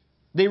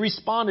 They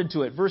responded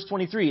to it. Verse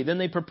 23, then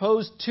they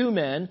proposed two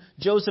men,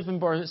 Joseph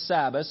and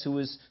Barsabbas, who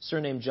was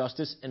surnamed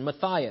Justus, and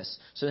Matthias.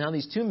 So now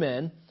these two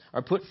men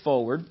are put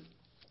forward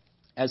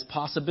as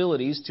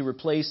possibilities to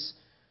replace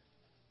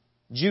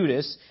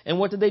Judas. And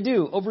what did they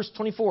do? Oh, verse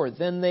 24,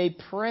 then they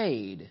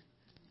prayed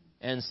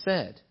and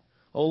said,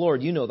 O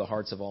Lord, you know the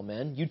hearts of all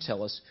men. You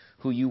tell us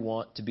who you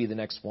want to be the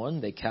next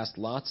one. They cast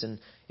lots, and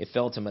it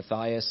fell to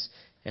Matthias,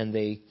 and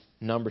they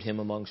numbered him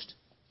amongst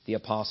the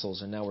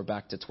apostles. And now we're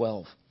back to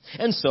 12.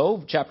 And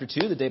so, chapter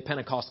 2, the day of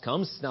Pentecost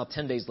comes. It's now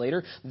 10 days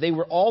later. They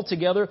were all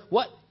together,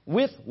 what?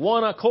 With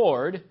one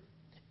accord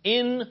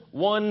in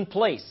one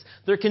place.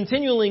 They're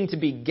continuing to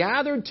be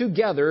gathered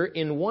together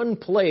in one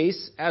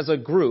place as a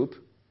group,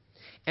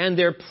 and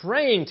they're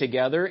praying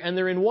together, and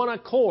they're in one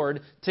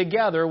accord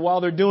together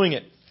while they're doing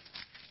it.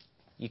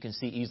 You can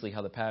see easily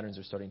how the patterns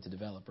are starting to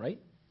develop, right?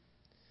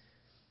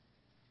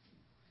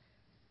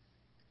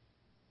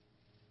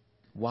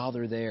 While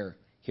they're there,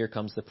 here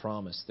comes the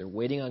promise. They're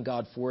waiting on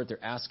God for it.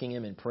 They're asking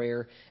Him in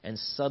prayer. And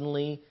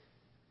suddenly,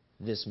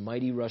 this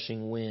mighty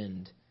rushing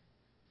wind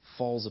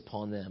falls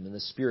upon them. And the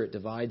Spirit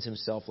divides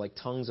Himself like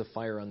tongues of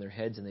fire on their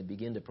heads. And they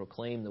begin to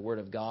proclaim the Word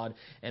of God.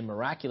 And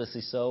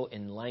miraculously so,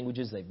 in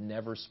languages they've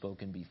never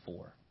spoken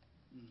before.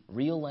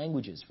 Real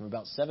languages from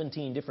about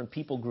 17 different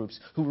people groups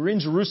who were in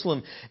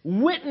Jerusalem,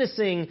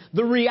 witnessing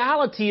the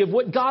reality of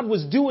what God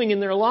was doing in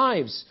their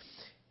lives.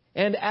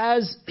 And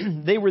as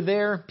they were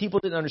there, people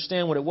didn't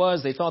understand what it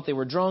was. They thought they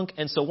were drunk.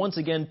 And so once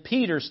again,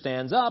 Peter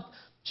stands up,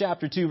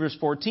 chapter 2, verse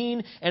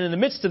 14, and in the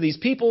midst of these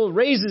people,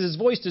 raises his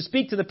voice to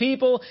speak to the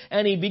people,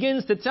 and he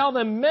begins to tell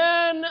them,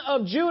 men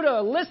of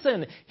Judah,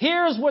 listen,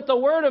 here's what the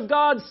Word of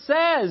God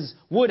says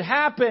would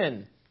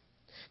happen.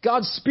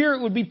 God's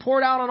Spirit would be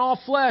poured out on all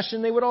flesh,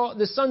 and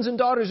the sons and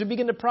daughters would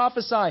begin to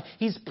prophesy.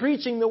 He's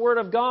preaching the Word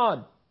of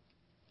God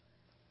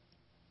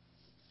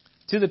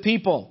to the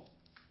people.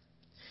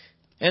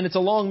 And it's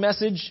a long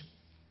message,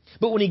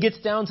 but when he gets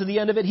down to the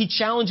end of it, he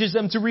challenges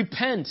them to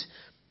repent,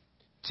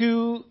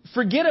 to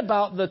forget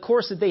about the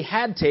course that they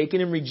had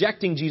taken in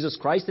rejecting Jesus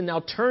Christ and now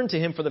turn to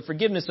Him for the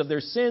forgiveness of their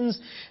sins.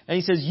 And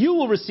he says, you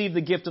will receive the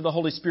gift of the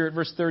Holy Spirit,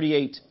 verse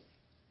 38.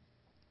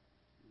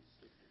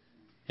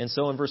 And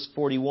so in verse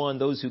 41,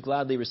 those who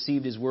gladly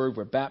received His word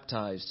were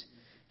baptized.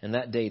 And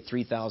that day,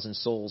 3,000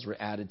 souls were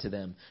added to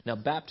them. Now,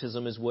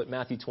 baptism is what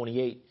Matthew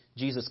 28,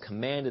 Jesus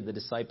commanded the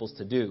disciples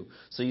to do.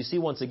 So you see,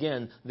 once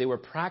again, they were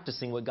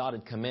practicing what God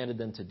had commanded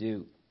them to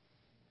do.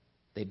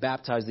 They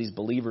baptized these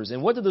believers.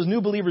 And what did those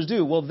new believers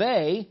do? Well,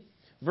 they,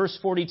 verse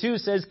 42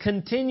 says,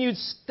 continued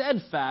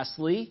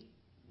steadfastly.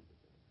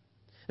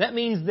 That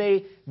means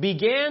they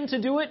began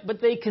to do it, but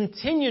they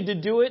continued to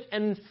do it,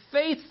 and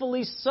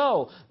faithfully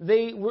so.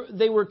 They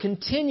were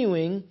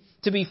continuing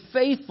to be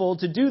faithful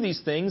to do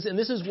these things, and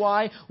this is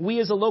why we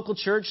as a local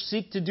church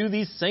seek to do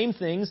these same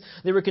things.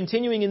 They were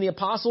continuing in the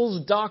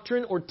apostles'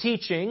 doctrine or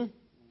teaching.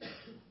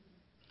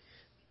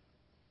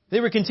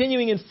 They were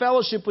continuing in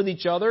fellowship with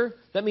each other.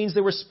 That means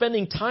they were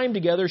spending time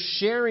together,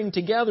 sharing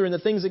together in the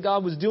things that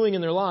God was doing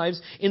in their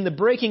lives, in the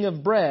breaking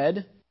of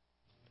bread,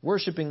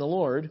 worshiping the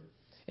Lord,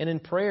 and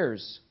in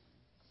prayers.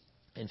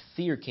 And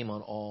fear came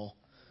on all,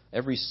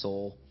 every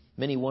soul.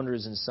 Many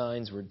wonders and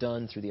signs were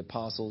done through the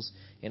apostles,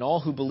 and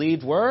all who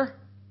believed were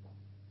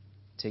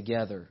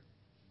together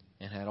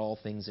and had all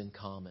things in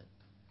common.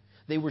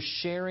 They were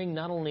sharing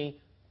not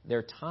only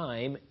their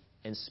time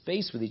and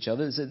space with each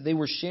other, they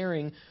were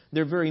sharing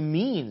their very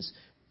means.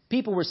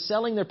 People were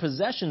selling their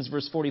possessions,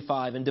 verse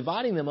 45, and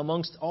dividing them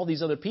amongst all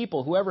these other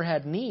people, whoever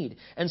had need.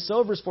 And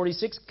so, verse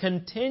 46,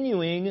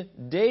 continuing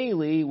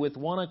daily with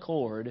one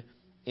accord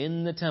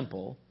in the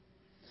temple,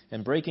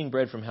 and breaking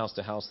bread from house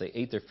to house, they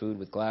ate their food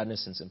with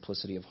gladness and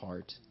simplicity of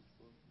heart.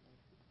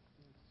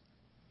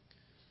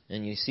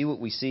 And you see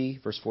what we see,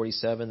 verse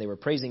 47, they were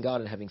praising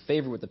God and having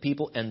favor with the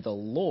people, and the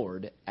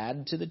Lord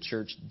added to the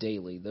church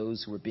daily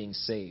those who were being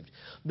saved.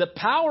 The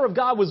power of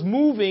God was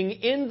moving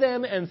in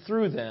them and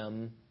through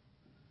them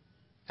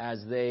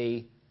as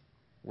they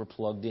were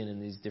plugged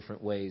in these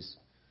different ways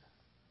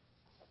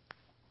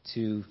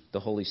to the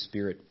Holy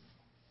Spirit.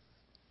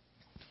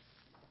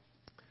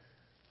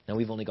 Now,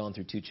 we've only gone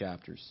through 2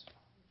 chapters.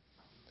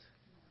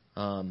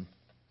 But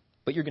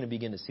you're going to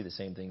begin to see the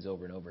same things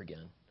over and over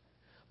again.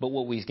 But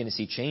what we're going to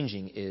see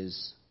changing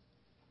is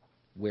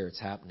where it's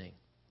happening.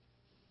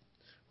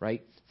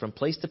 Right? From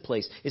place to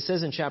place. It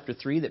says in chapter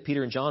 3 that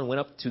Peter and John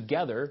went up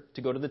together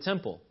to go to the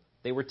temple.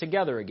 They were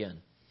together again.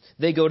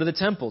 They go to the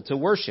temple to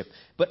worship.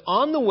 But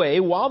on the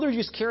way, while they're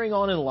just carrying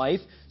on in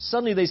life,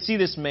 suddenly they see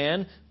this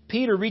man.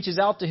 Peter reaches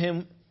out to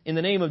him in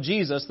the name of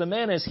Jesus. The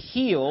man is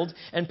healed,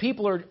 and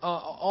people are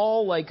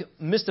all like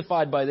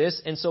mystified by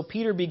this. And so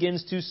Peter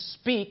begins to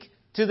speak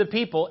to the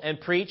people and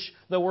preach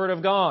the Word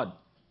of God.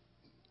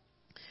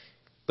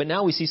 But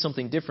now we see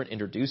something different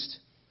introduced.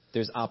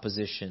 There's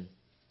opposition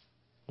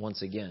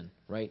once again,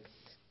 right?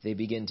 They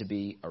begin to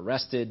be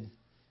arrested,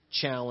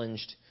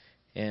 challenged,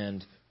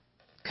 and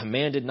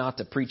commanded not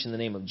to preach in the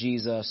name of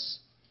Jesus.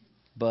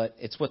 But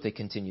it's what they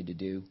continue to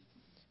do.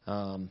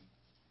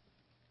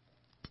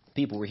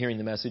 People were hearing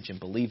the message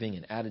and believing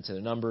and added to the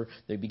number.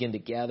 They begin to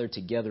gather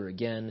together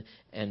again,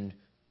 and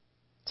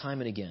time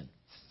and again,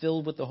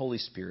 filled with the Holy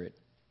Spirit,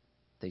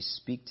 they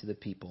speak to the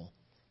people.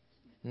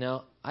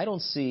 Now, I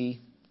don't see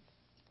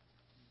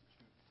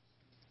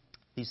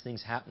these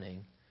things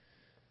happening.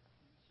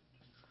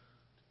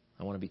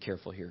 I want to be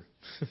careful here.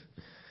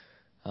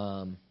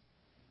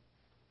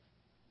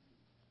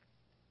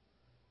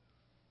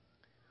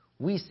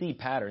 We see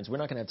patterns. We're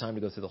not going to have time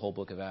to go through the whole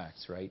book of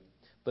Acts, right?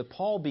 But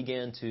Paul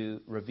began to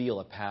reveal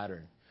a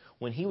pattern.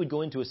 When he would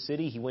go into a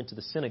city, he went to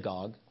the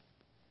synagogue,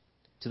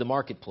 to the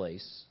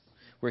marketplace,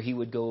 where he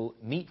would go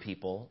meet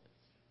people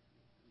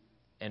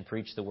and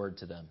preach the word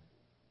to them.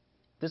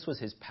 This was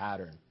his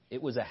pattern.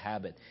 It was a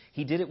habit.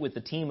 He did it with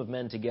the team of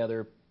men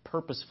together,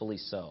 purposefully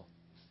so.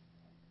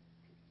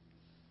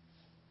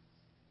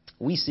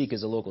 We seek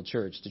as a local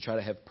church to try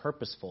to have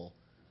purposeful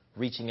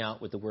reaching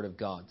out with the word of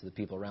God to the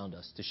people around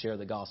us, to share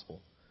the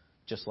gospel,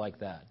 just like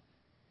that.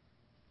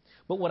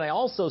 But what I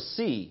also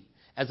see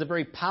as a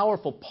very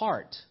powerful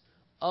part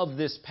of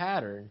this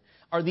pattern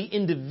are the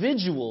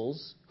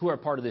individuals who are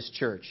part of this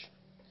church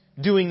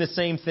doing the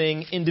same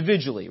thing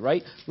individually,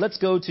 right? Let's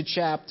go to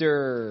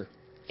chapter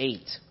 8.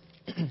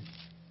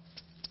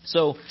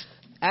 So,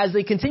 as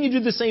they continue to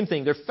do the same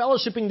thing, they're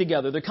fellowshipping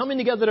together, they're coming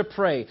together to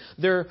pray,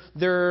 they're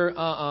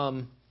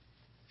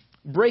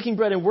breaking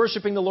bread and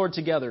worshiping the Lord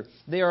together.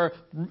 They are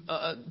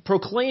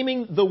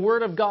proclaiming the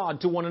word of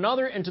God to one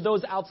another and to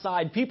those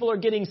outside. People are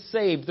getting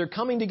saved. They're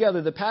coming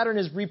together. The pattern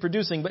is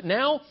reproducing. But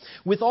now,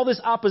 with all this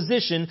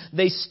opposition,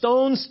 they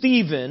stone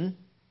Stephen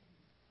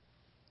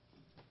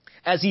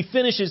as he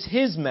finishes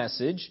his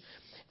message.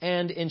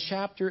 And in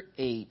chapter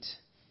 8,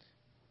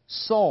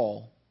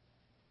 Saul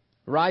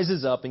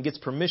rises up and gets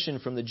permission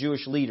from the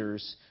Jewish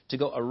leaders to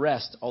go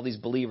arrest all these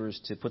believers,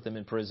 to put them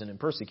in prison and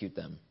persecute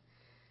them.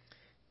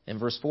 And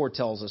verse 4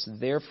 tells us,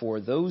 therefore,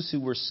 those who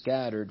were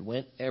scattered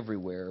went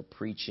everywhere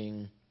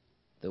preaching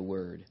the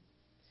word.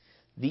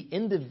 The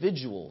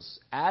individuals,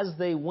 as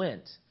they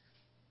went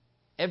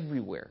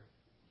everywhere,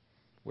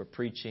 were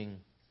preaching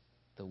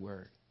the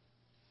word.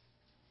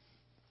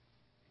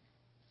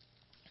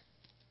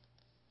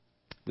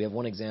 We have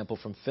one example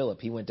from Philip.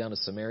 He went down to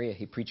Samaria.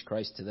 He preached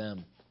Christ to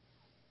them.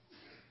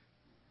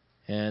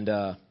 And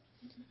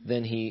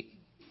then he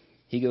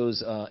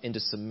goes into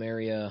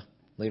Samaria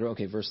later.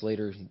 Okay, verse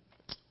later.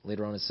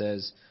 Later on it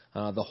says,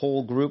 the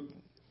whole group,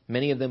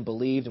 many of them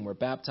believed and were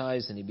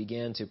baptized, and he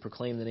began to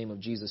proclaim the name of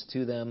Jesus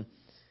to them.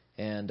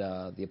 And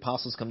the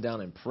apostles come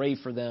down and pray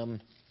for them.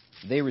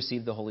 They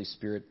received the Holy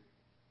Spirit.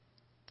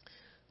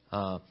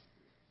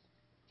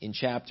 In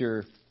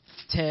chapter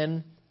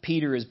 10,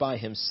 Peter is by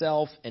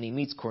himself, and he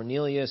meets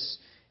Cornelius.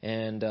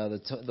 And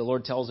the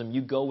Lord tells him,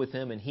 you go with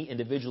him, and he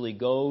individually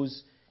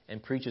goes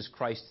and preaches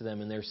Christ to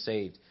them, and they're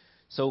saved.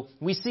 So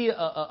we see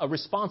a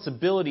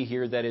responsibility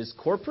here that is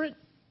corporate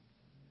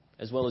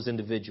as well as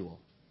individual,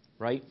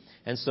 right?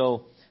 And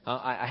so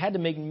I had to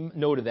make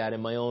note of that in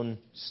my own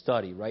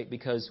study, right?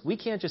 Because we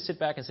can't just sit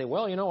back and say,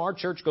 well, you know, our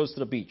church goes to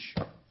the beach.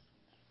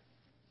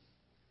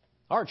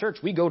 Our church,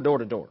 we go door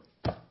to door.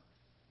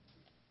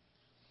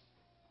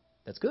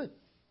 That's good.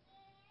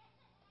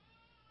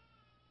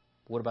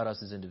 What about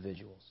us as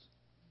individuals?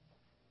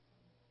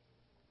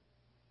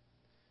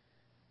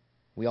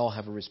 We all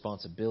have a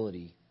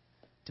responsibility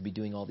to be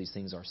doing all these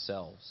things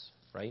ourselves,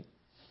 right?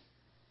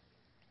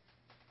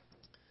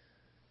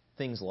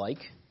 Things like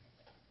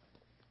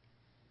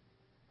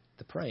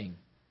the praying.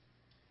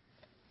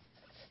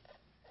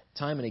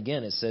 Time and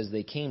again it says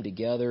they came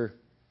together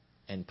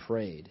and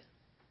prayed.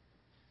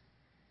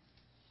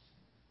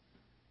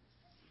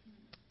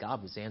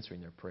 God was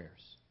answering their prayers.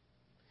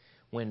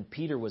 When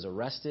Peter was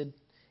arrested,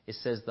 it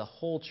says the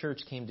whole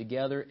church came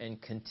together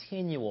and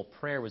continual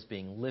prayer was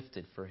being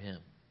lifted for him.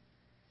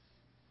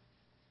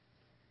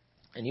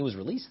 And he was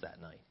released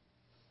that night.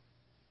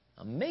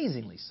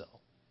 Amazingly so.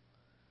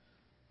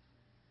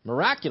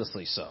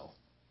 Miraculously so.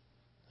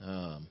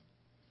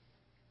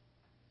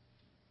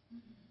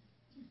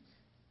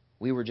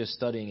 We were just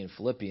studying in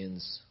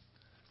Philippians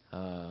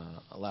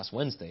last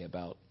Wednesday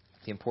about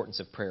the importance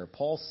of prayer.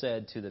 Paul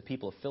said to the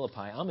people of Philippi,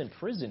 I'm in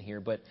prison here,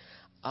 but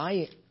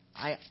I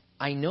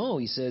know,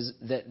 he says,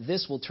 that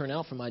this will turn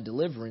out for my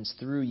deliverance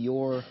through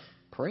your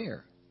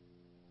prayer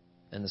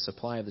and the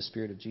supply of the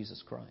Spirit of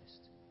Jesus Christ.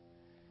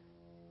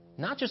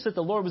 Not just that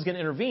the Lord was going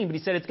to intervene, but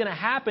he said it's going to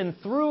happen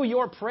through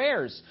your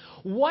prayers.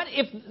 What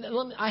if,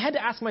 I had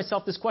to ask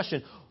myself this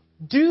question,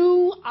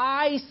 do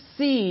I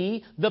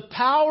see the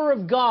power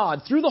of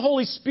God through the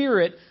Holy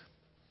Spirit,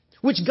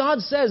 which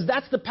God says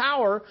that's the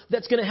power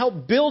that's going to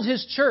help build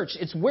His church.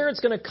 It's where it's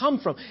going to come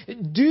from.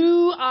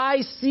 Do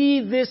I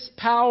see this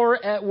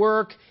power at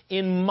work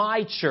in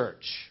my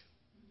church?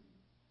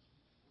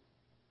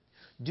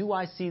 Do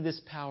I see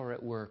this power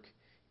at work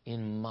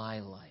in my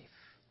life?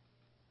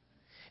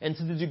 And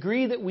to the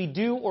degree that we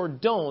do or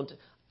don't,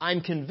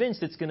 I'm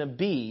convinced it's going to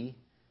be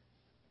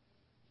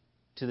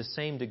to the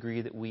same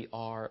degree that we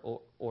are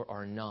or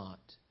are not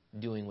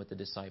doing what the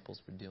disciples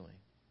were doing.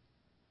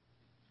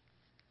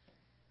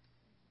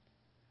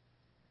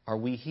 Are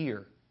we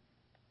here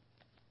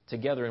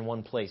together in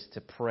one place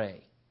to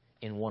pray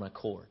in one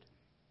accord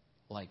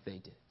like they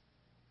did?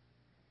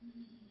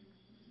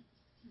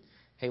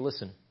 Hey,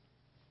 listen,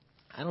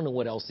 I don't know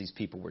what else these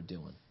people were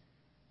doing,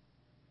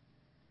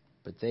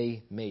 but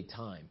they made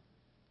time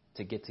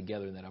to get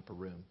together in that upper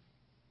room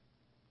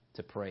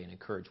to pray and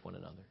encourage one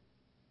another.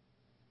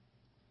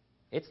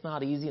 It's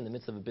not easy in the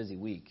midst of a busy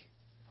week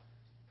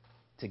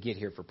to get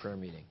here for prayer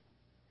meeting.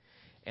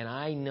 And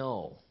I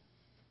know,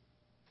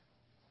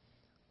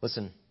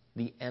 listen,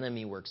 the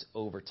enemy works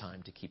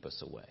overtime to keep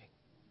us away.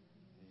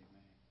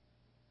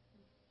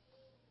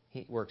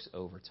 He works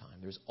overtime.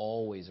 There's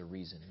always a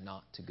reason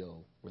not to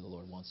go where the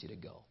Lord wants you to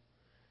go.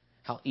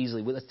 How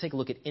easily, let's take a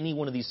look at any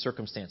one of these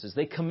circumstances.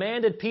 They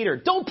commanded Peter,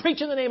 don't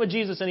preach in the name of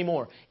Jesus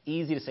anymore.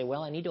 Easy to say,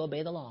 well, I need to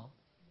obey the law.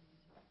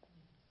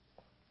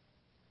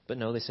 But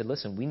no, they said,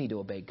 listen, we need to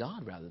obey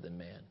God rather than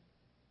man.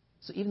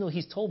 So even though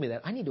he's told me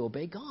that, I need to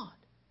obey God.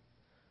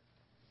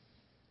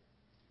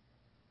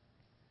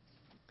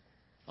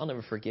 I'll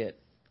never forget,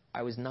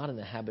 I was not in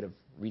the habit of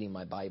reading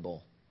my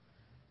Bible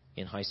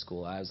in high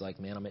school. I was like,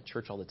 man, I'm at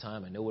church all the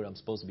time. I know what I'm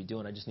supposed to be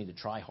doing. I just need to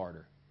try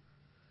harder.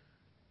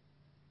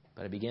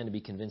 But I began to be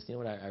convinced, you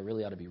know what, I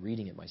really ought to be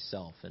reading it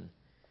myself.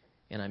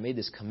 And I made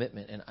this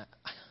commitment. And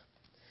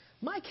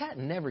my cat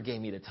never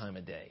gave me the time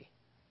of day.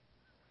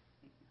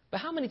 But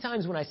how many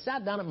times when I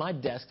sat down at my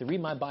desk to read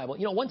my Bible,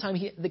 one time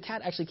the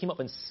cat actually came up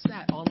and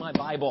sat on my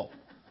Bible.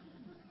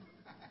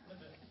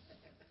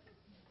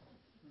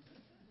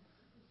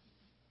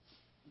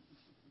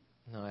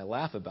 Now, I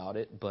laugh about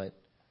it, but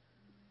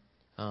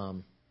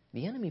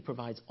the enemy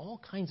provides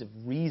all kinds of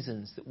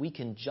reasons that we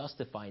can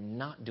justify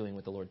not doing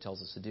what the Lord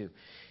tells us to do.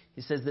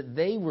 He says that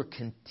they were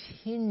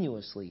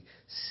continuously,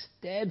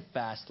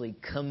 steadfastly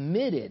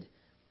committed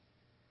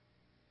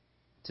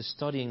to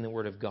studying the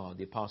Word of God,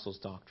 the Apostles'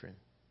 doctrine,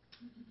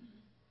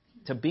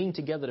 to being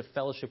together to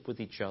fellowship with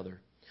each other,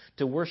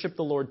 to worship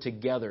the Lord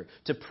together,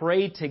 to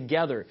pray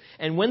together.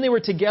 And when they were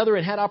together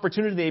and had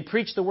opportunity, they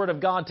preached the Word of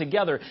God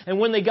together. And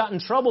when they got in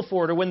trouble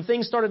for it, or when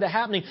things started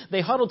happening,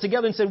 they huddled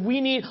together and said,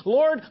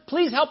 Lord,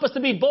 please help us to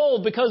be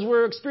bold because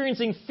we're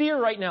experiencing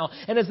fear right now.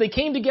 And as they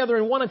came together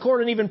in one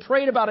accord and even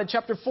prayed about it,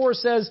 chapter 4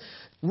 says,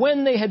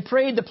 when they had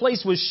prayed, the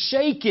place was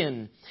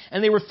shaken,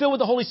 and they were filled with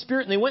the Holy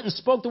Spirit, and they went and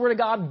spoke the Word of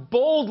God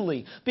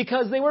boldly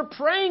because they were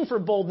praying for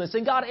boldness.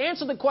 And God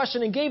answered the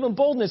question and gave them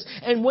boldness.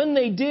 And when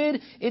they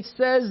did, it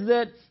says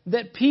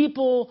that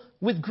people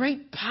with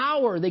great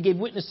power, they gave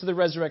witness to the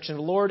resurrection of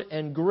the Lord,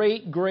 and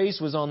great grace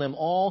was on them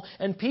all,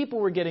 and people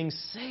were getting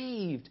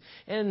saved.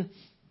 And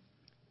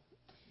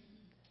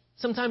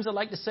sometimes I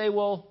like to say,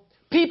 well,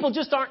 people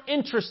just aren't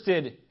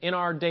interested in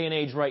our day and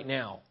age right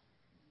now.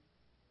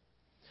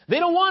 They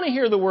don't want to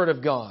hear the Word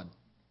of God.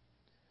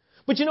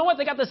 But you know what?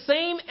 They got the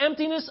same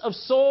emptiness of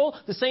soul,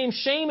 the same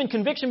shame and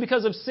conviction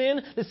because of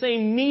sin, the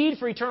same need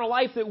for eternal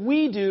life that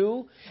we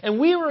do. And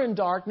we were in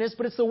darkness,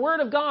 but it's the Word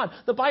of God.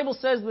 The Bible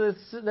says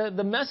that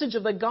the message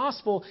of the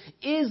gospel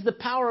is the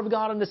power of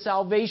God unto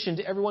salvation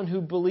to everyone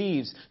who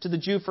believes, to the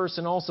Jew first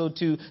and also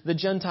to the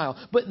Gentile.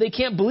 But they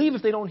can't believe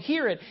if they don't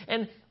hear it.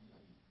 And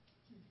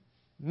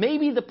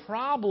maybe the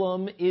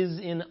problem is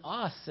in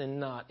us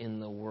and not in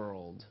the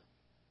world.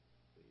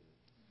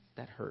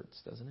 That hurts,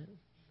 doesn't it?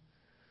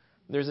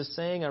 There's a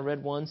saying I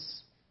read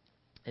once,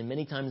 and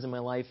many times in my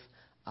life,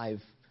 I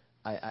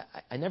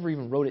never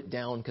even wrote it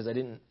down because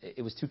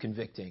it was too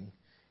convicting,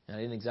 and I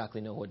didn't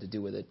exactly know what to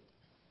do with it.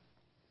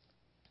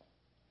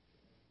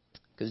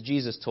 Because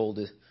Jesus told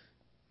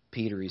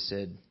Peter, he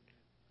said,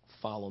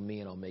 follow me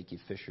and I'll make you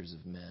fishers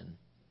of men.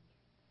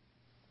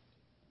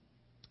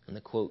 And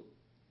the quote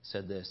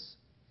said this,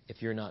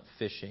 if you're not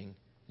fishing,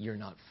 you're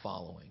not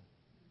following.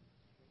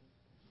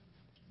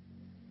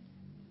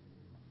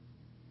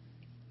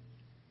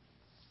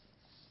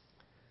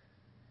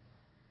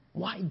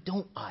 Why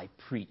don't I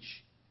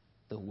preach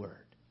the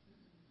Word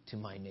to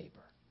my neighbor?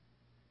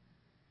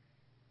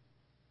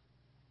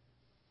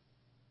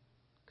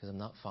 Because I'm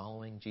not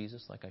following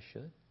Jesus like I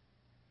should?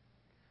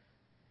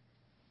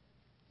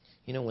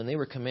 When they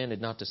were commanded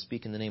not to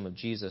speak in the name of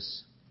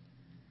Jesus,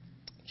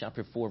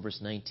 chapter 4, verse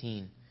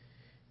 19,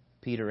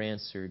 Peter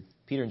and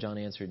John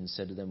answered and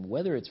said to them,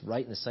 whether it's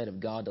right in the sight of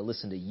God to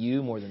listen to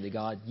you more than to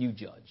God, you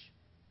judge.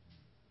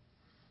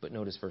 But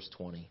notice verse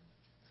 20.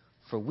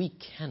 For we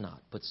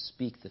cannot but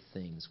speak the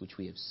things which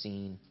we have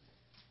seen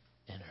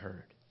and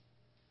heard.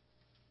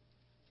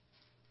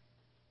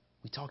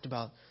 We talked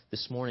about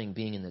this morning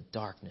being in the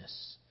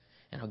darkness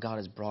and how God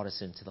has brought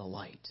us into the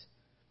light.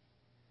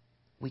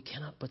 We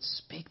cannot but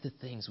speak the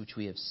things which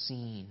we have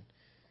seen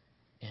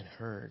and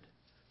heard.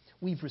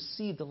 We've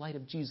received the light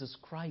of Jesus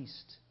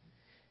Christ.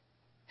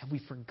 Have we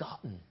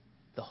forgotten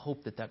the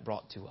hope that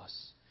brought to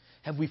us?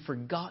 Have we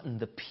forgotten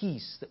the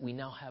peace that we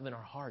now have in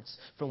our hearts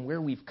from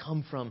where we've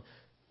come from?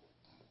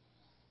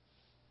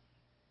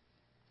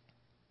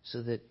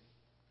 So that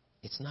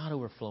it's not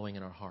overflowing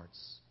in our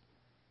hearts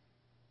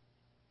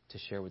to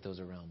share with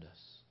those around us.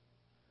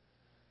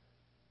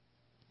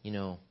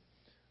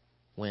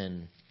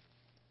 When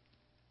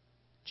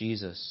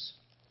Jesus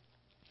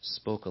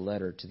spoke a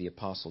letter to the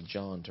Apostle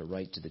John to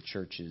write to the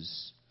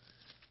churches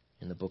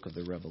in the book of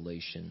the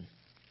Revelation,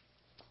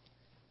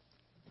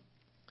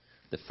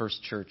 the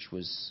first church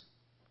was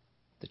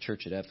the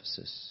church at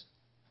Ephesus.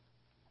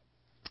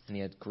 And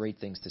he had great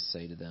things to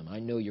say to them. I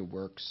know your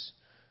works,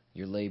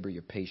 your labor,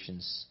 your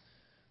patience.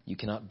 You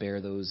cannot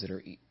bear those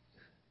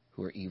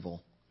who are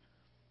evil.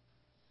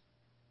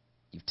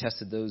 You've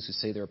tested those who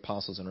say they're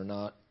apostles and are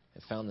not,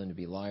 and found them to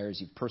be liars.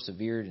 You've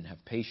persevered and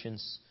have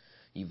patience.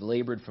 You've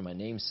labored for my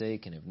name's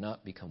sake and have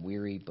not become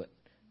weary, but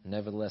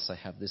nevertheless I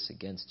have this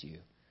against you,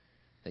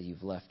 that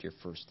you've left your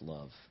first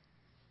love.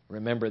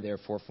 Remember,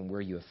 therefore, from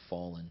where you have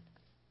fallen,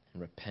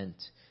 and repent,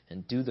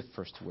 and do the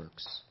first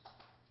works,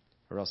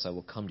 or else I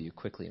will come to you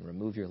quickly and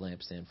remove your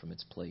lampstand from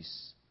its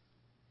place,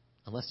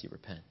 unless you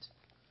repent.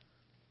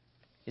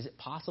 Is it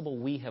possible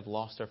we have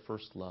lost our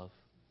first love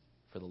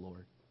for the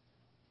Lord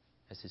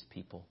as His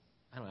people?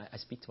 I don't know. I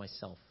speak to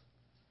myself.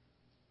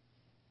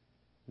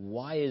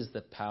 Why is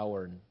the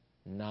power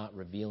not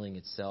revealing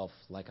itself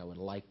like I would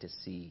like to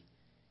see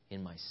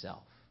in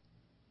myself?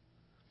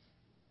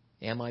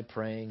 Am I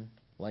praying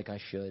like I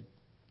should?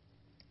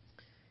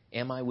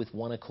 Am I with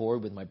one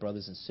accord with my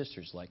brothers and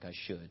sisters like I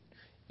should?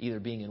 Either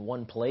being in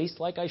one place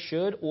like I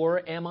should,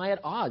 or am I at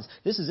odds?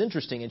 This is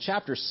interesting. In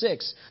chapter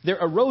 6, there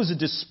arose a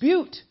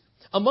dispute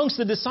amongst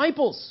the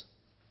disciples.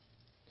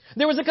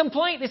 There was a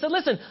complaint. They said,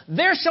 listen,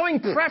 they're showing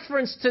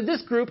preference to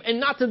this group and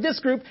not to this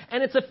group,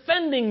 and it's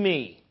offending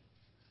me.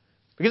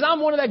 Because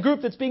I'm one of that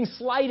group that's being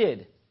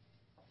slighted.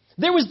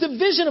 There was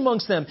division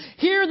amongst them.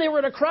 Here they were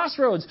at a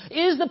crossroads.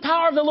 Is the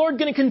power of the Lord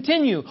going to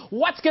continue?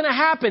 What's going to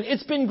happen?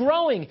 It's been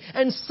growing.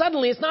 And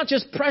suddenly it's not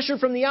just pressure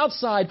from the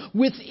outside.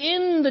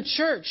 Within the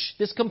church,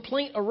 this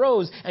complaint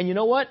arose. And you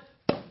know what?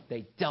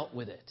 They dealt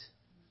with it.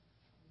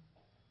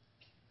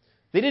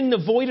 They didn't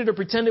avoid it or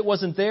pretend it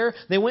wasn't there.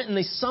 They went and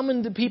they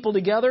summoned the people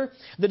together,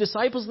 the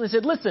disciples, and they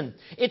said, listen,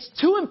 it's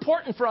too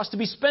important for us to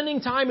be spending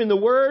time in the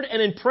Word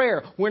and in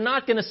prayer. We're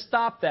not going to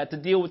stop that to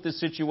deal with this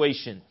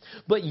situation.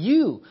 But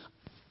you,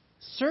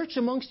 search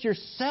amongst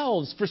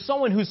yourselves for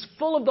someone who's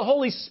full of the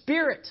Holy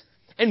Spirit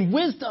and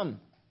wisdom,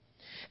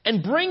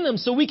 and bring them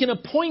so we can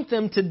appoint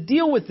them to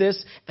deal with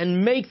this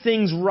and make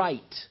things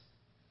right.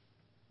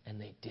 And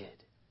they did.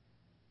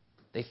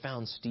 They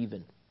found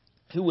Stephen,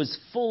 who was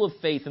full of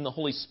faith in the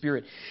Holy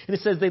Spirit. And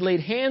it says they laid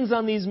hands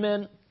on these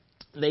men.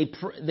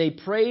 They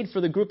prayed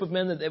for the group of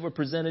men that they were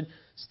presented,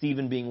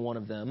 Stephen being one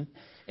of them.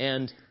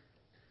 And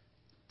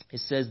it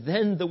says,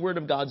 then the word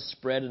of God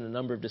spread, and a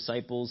number of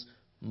disciples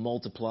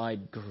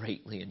multiplied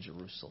greatly in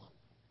Jerusalem.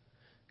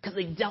 Because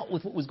they dealt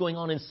with what was going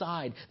on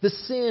inside. The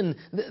sin,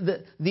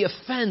 the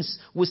offense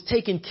was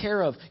taken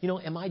care of. You know,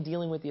 am I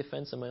dealing with the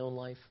offense in my own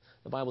life?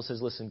 The Bible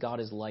says, listen, God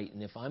is light.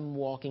 And if I'm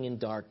walking in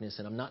darkness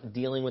and I'm not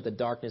dealing with the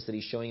darkness that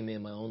He's showing me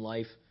in my own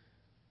life,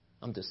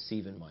 I'm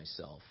deceiving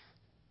myself.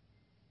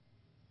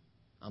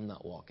 I'm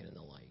not walking in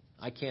the light.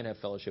 I can't have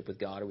fellowship with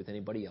God or with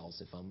anybody else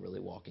if I'm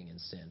really walking in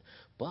sin.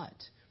 But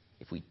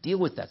if we deal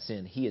with that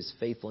sin, He is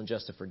faithful and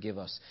just to forgive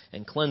us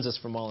and cleanse us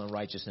from all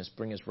unrighteousness,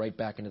 bring us right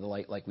back into the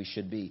light like we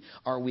should be.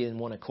 Are we in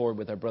one accord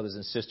with our brothers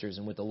and sisters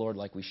and with the Lord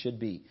like we should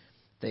be?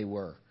 They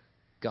were.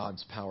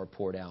 God's power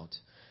poured out.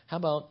 How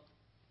about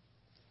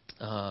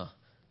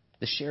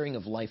the sharing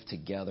of life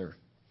together?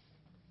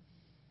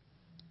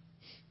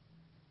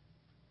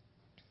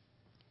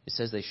 It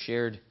says they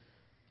shared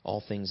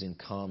all things in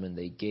common.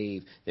 They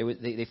gave.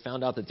 They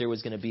found out that there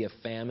was going to be a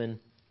famine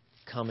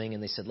coming,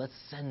 and they said, let's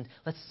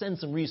send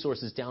some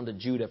resources down to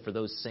Judah for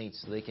those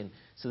saints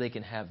so they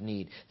can have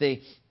need.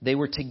 They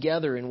were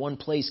together in one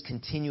place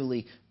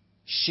continually,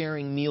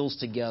 sharing meals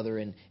together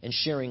and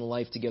sharing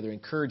life together,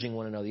 encouraging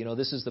one another. You know,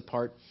 this is the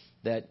part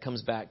that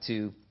comes back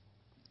to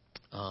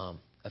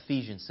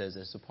Ephesians says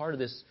this. So part of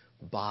this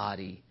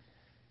body,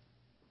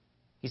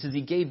 he says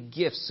He gave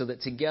gifts so that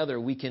together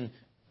we can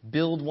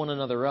build one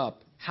another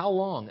up. How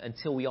long?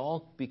 Until we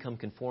all become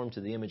conformed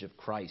to the image of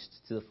Christ,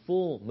 to the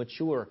full,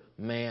 mature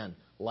man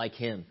like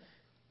Him.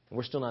 And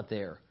we're still not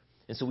there.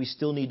 And so we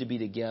still need to be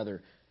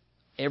together,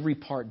 every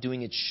part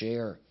doing its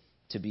share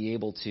to be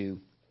able to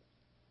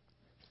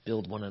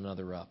build one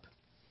another up.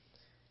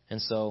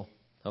 And so,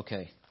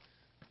 okay,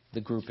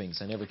 the groupings.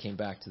 I never came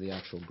back to the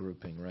actual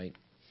grouping, right?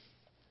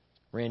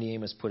 Randy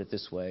Amos put it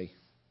this way: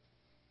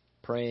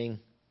 praying,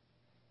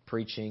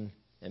 preaching,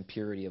 and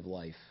purity of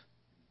life.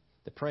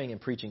 The praying and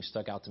preaching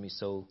stuck out to me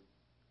so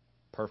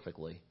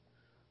perfectly.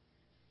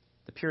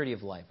 The purity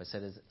of life. I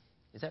said,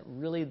 is that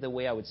really the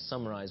way I would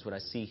summarize what I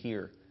see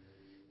here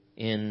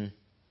in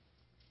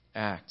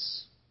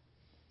Acts?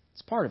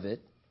 It's part of it,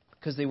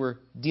 because they were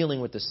dealing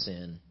with the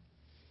sin.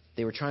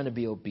 They were trying to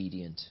be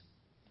obedient.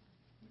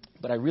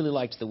 But I really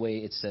liked the way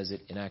it says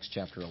it in Acts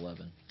chapter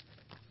 11.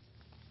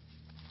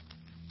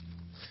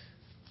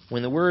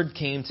 When the word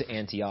came to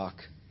Antioch,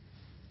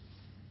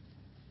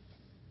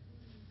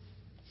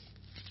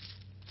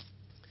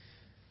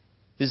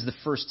 this is the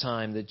first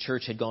time the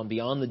church had gone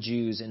beyond the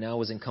Jews and now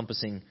was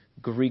encompassing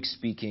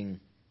Greek-speaking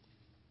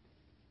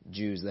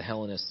Jews, the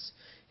Hellenists.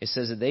 It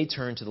says that they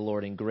turned to the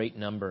Lord in great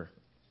number.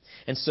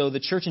 And so the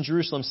church in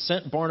Jerusalem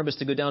sent Barnabas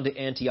to go down to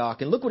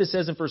Antioch. And look what it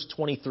says in verse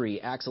 23,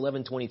 Acts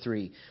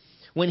 11:23.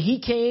 When he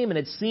came and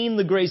had seen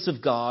the grace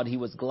of God, he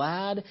was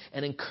glad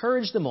and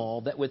encouraged them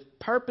all that with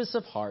purpose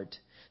of heart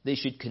they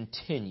should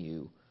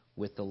continue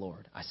with the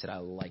Lord. I said, I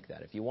like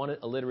that. If you want it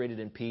alliterated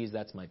in P's,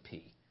 that's my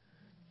P.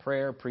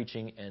 Prayer,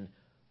 preaching, and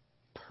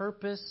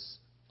purpose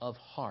of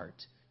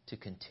heart to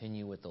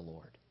continue with the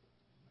Lord.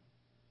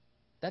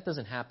 That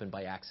doesn't happen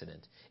by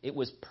accident. It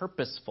was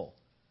purposeful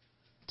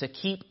to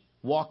keep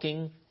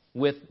walking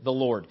with the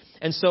Lord.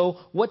 And so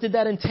what did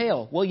that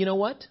entail? Well, you know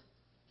what?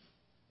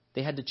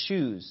 They had to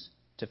choose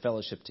to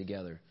fellowship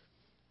together.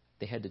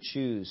 They had to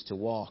choose to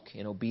walk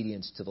in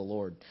obedience to the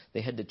Lord.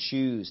 They had to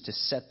choose to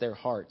set their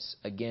hearts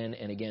again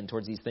and again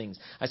towards these things.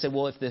 I said,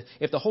 well,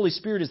 if the Holy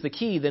Spirit is the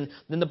key, then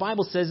the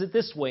Bible says it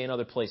this way in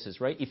other places,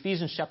 right?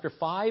 Ephesians chapter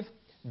 5,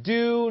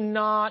 do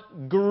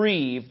not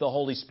grieve the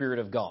Holy Spirit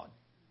of God.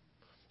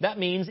 That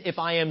means if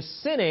I am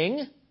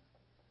sinning,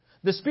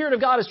 the Spirit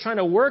of God is trying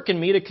to work in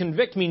me to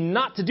convict me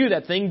not to do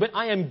that thing, but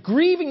I am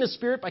grieving the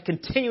Spirit by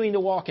continuing to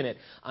walk in it.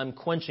 I'm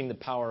quenching the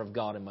power of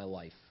God in my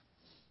life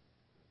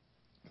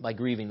by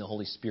grieving the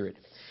Holy Spirit.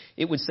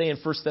 It would say in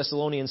 1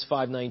 Thessalonians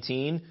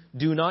 5:19,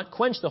 do not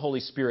quench the Holy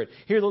Spirit.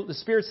 Here the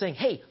Spirit's saying,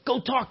 hey,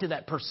 go talk to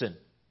that person.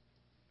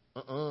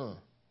 I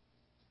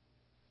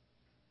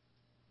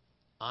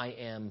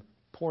am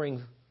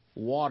pouring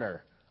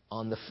water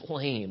on the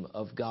flame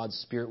of God's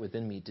Spirit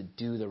within me to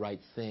do the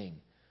right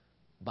thing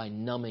by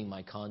numbing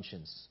my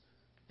conscience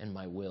and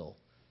my will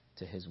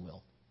to His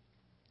will.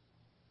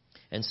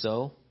 And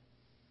so,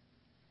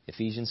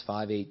 Ephesians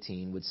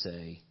 5:18 would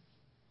say,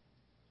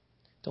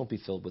 don't be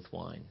filled with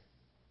wine,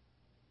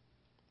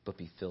 but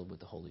be filled with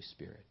the Holy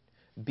Spirit.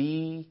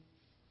 Be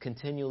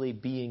continually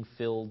being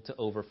filled to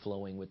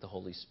overflowing with the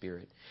Holy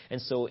Spirit.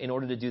 And so in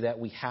order to do that,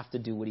 we have to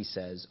do what He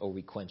says or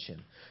we quench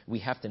Him. We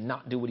have to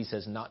not do what He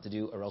says not to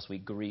do or else we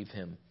grieve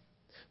Him.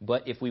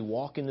 But if we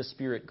walk in the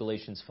Spirit,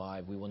 Galatians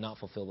 5, we will not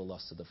fulfill the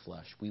lusts of the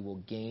flesh. We will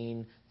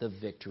gain the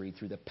victory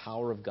through the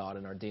power of God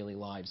in our daily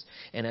lives.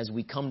 And as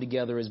we come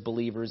together as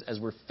believers, as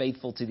we're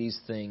faithful to these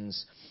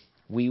things,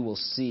 we will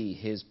see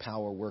His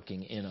power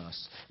working in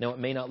us. Now, it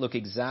may not look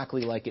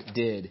exactly like it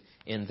did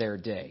in their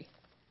day,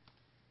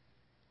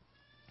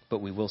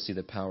 but we will see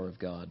the power of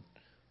God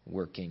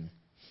working.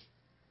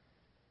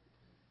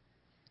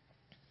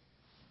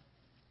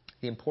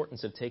 The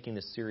importance of taking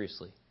this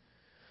seriously.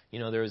 You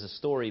know, there is a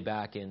story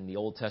back in the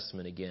Old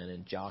Testament again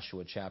in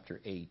Joshua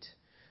chapter 8.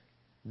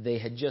 They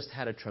had just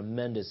had a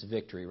tremendous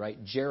victory,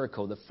 right?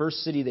 Jericho, the first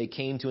city they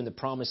came to in the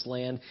Promised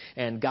Land,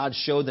 and God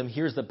showed them,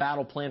 here's the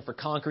battle plan for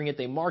conquering it.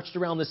 They marched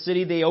around the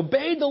city. They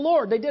obeyed the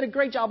Lord. They did a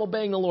great job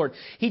obeying the Lord.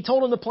 He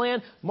told them the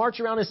plan, march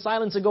around in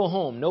silence and go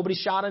home. Nobody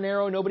shot an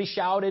arrow. Nobody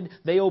shouted.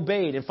 They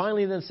obeyed. And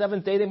finally, the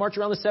seventh day, they march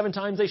around the 7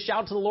 times. They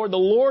shout to the Lord. The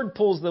Lord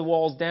pulls the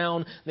walls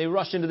down. They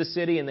rush into the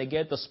city, and they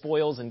get the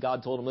spoils. And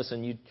God told them,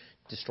 listen, you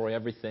destroy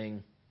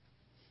everything.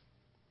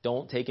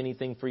 Don't take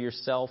anything for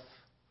yourself.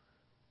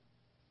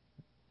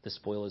 The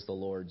spoil is the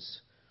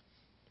Lord's.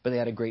 But they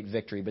had a great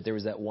victory. But there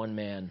was that one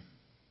man,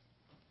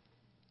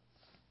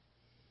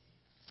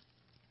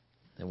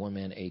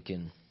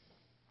 Achan,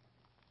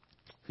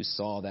 who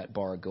saw that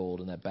bar of gold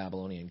and that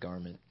Babylonian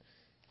garment,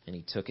 and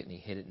he took it and he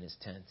hid it in his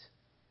tent.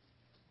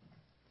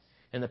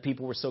 And the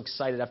people were so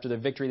excited after their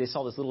victory. They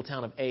saw this little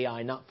town of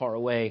Ai not far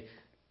away,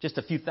 just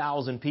a few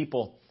thousand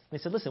people. And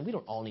they said, listen, we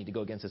don't all need to go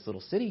against this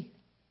little city.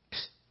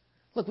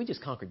 Look, we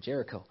just conquered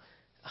Jericho.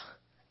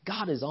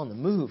 God is on the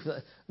move.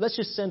 Let's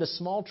just send a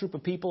small troop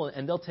of people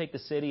and they'll take the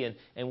city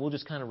and we'll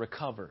just kind of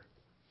recover.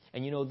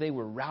 And you know, they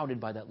were routed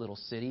by that little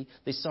city.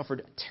 They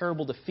suffered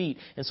terrible defeat.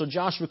 And so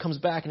Joshua comes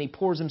back and he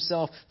throws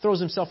himself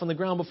on the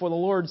ground before the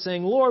Lord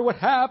saying, Lord, what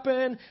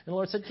happened? And the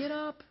Lord said, get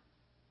up.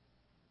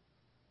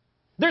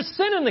 There's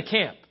sin in the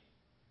camp.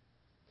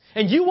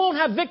 And you won't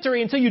have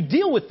victory until you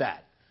deal with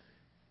that.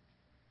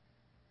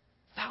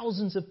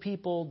 Thousands of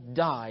people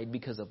died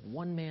because of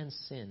one man's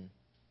sin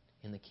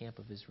in the camp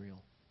of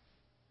Israel.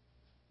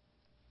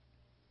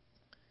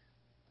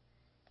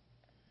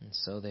 And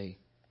so they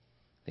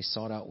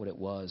sought out what it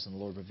was, and the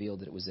Lord revealed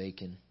that it was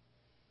Achan.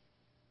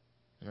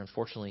 And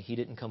unfortunately, he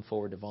didn't come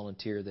forward to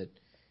volunteer that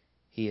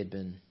he had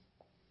been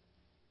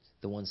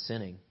the one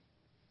sinning.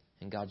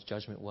 And God's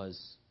judgment was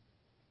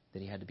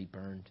that he had to be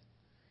burned.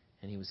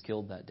 And he was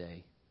killed that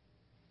day.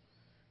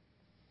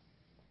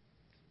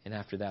 And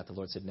after that, the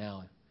Lord said,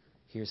 now,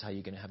 here's how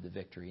you're going to have the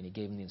victory. And he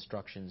gave them the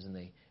instructions,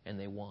 and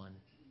they won.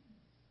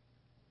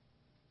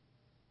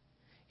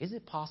 Is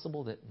it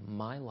possible that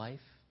my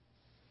life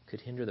could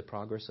hinder the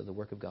progress of the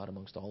work of God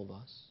amongst all of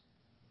us?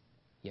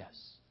 Yes.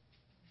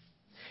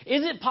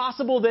 Is it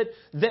possible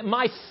that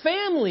my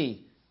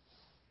family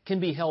can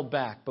be held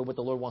back by what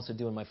the Lord wants to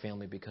do in my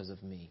family because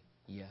of me?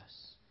 Yes.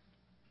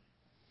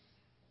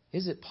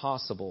 Is it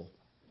possible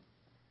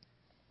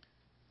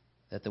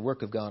that the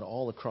work of God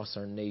all across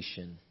our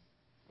nation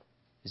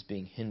is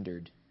being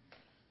hindered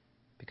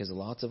because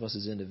lots of us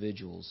as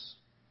individuals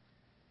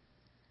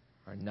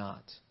are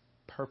not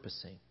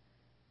purposing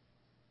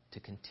to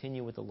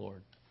continue with the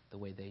Lord the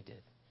way they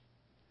did?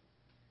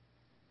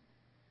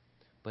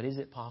 But is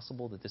it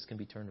possible that this can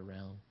be turned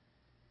around?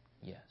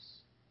 Yes.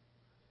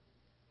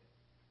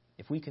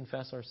 If we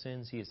confess our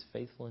sins, He is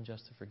faithful and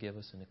just to forgive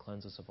us and to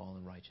cleanse us of all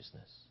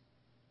unrighteousness.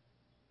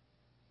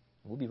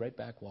 We'll be right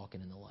back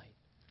walking in the light.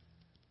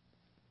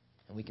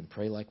 And we can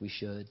pray like we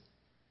should,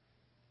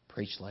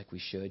 preach like we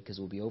should, because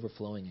we'll be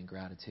overflowing in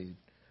gratitude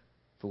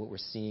for what we're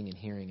seeing and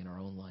hearing in our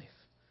own life.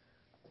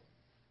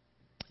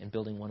 And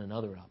building one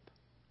another up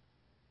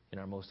in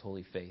our most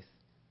holy faith,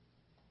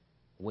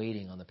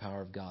 waiting on the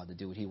power of God to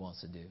do what He wants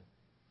to do.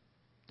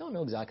 Don't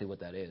know exactly what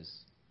that is.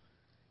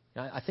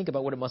 I think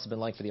about what it must have been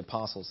like for the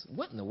apostles.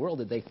 What in the world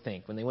did they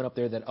think when they went up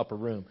there to that upper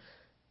room?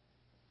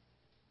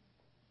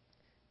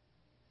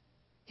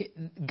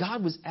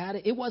 God was at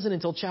it. It wasn't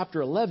until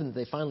chapter 11 that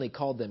they finally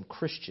called them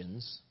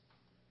Christians.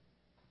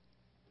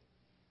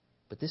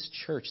 But this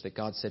church that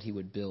God said he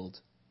would build,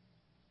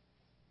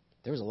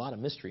 there was a lot of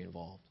mystery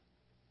involved.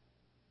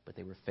 But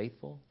they were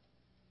faithful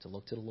to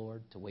look to the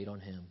Lord, to wait on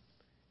him,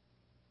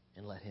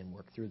 and let him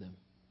work through them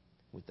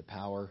with the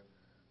power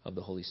of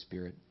the Holy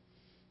Spirit.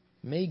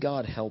 May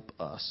God help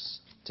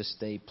us to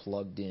stay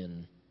plugged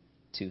in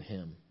to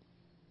him.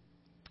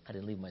 I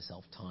didn't leave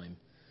myself time.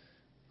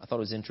 I thought it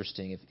was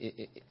interesting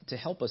to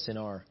help us in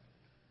our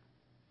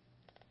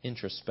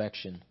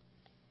introspection.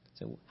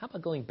 So how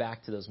about going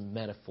back to those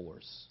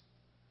metaphors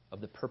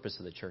of the purpose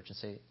of the church and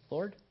say,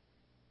 Lord,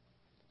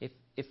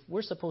 if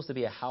we're supposed to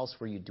be a house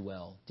where you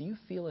dwell, do you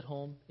feel at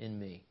home in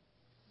me?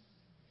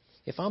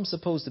 If I'm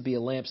supposed to be a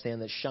lampstand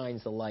that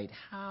shines the light,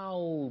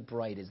 how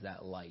bright is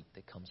that light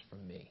that comes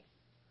from me?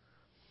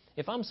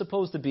 If I'm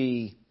supposed to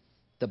be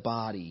the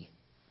body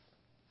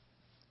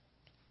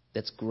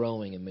that's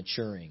growing and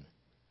maturing,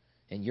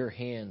 and your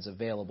hands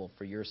available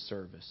for your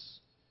service,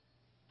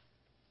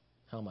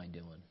 how am I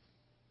doing?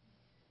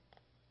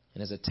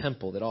 And as a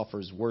temple that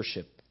offers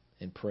worship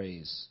and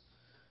praise,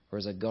 or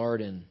as a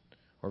garden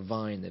or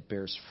vine that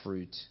bears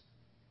fruit,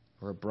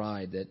 or a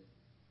bride that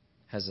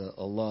has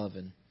a love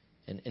and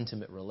an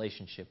intimate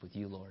relationship with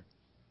you, Lord,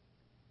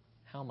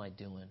 how am I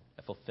doing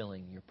at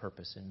fulfilling your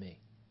purpose in me?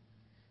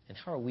 And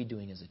how are we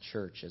doing as a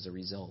church as a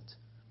result?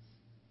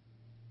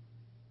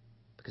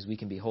 Because we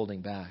can be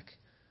holding back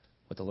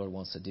what the Lord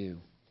wants to do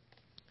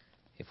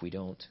if we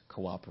don't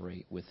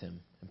cooperate with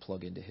him and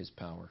plug into his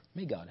power.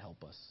 May God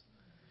help us.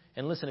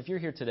 And listen, if you're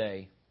here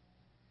today,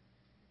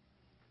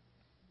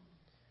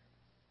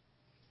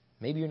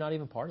 maybe you're not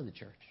even part of the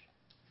church.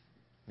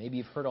 Maybe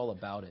you've heard all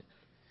about it.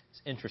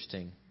 It's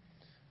interesting.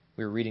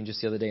 We were reading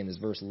just the other day, and this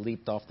verse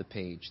leaped off the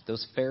page.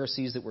 Those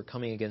Pharisees that were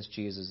coming against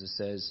Jesus, it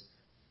says,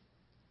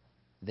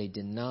 they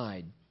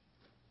denied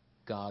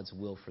God's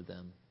will for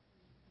them.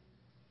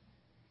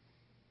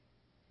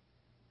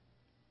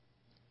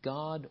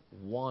 God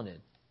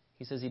wanted,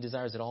 he says he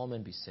desires that all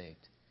men be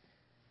saved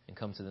and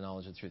come to the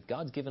knowledge of the truth.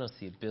 God's given us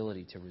the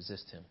ability to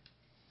resist him.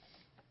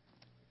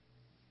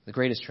 The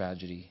greatest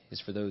tragedy is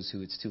for those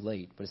who it's too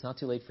late, but it's not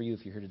too late for you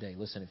if you're here today.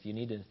 Listen, if you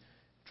need to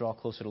draw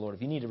closer to the Lord,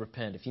 if you need to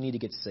repent, if you need to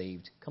get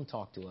saved, come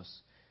talk to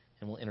us,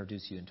 and we'll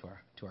introduce you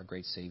to our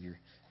great Savior,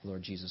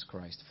 Lord Jesus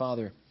Christ.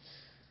 Father,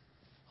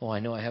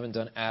 I know I haven't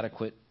done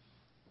adequate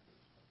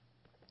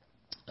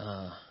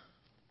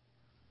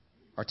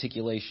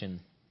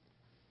articulation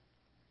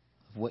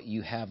of what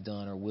you have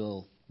done or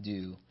will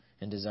do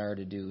and desire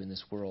to do in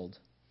this world.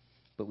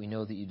 But we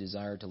know that you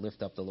desire to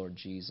lift up the Lord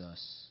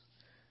Jesus,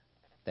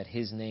 that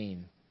his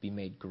name be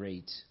made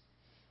great,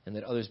 and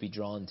that others be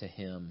drawn to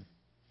him.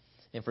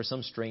 And for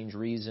some strange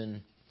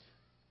reason,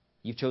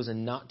 you've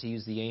chosen not to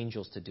use the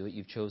angels to do it.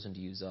 You've chosen to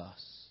use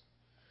us.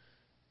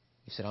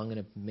 You said, I'm going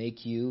to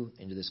make you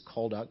into this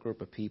called out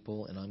group of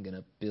people, and I'm going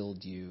to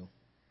build you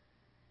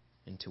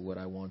into what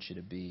I want you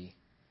to be.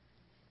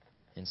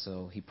 And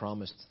so he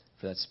promised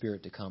for that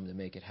Spirit to come to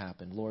make it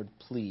happen. Lord,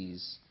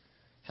 please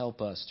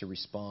help us to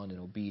respond in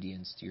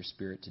obedience to your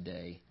Spirit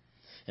today.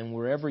 And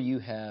wherever you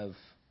have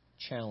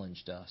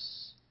challenged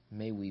us,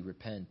 may we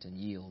repent and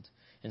yield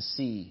and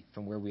see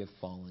from where we have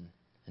fallen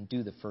and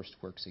do the first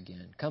works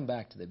again. Come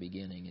back to the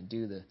beginning and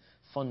do the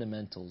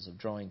fundamentals of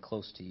drawing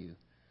close to you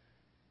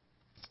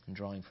and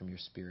drawing from your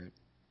Spirit.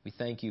 We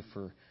thank you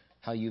for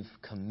how you've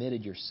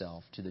committed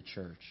yourself to the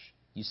church.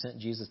 You sent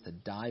Jesus to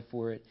die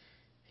for it,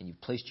 and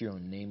you've placed your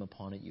own name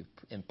upon it. You've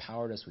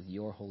empowered us with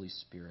your Holy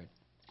Spirit.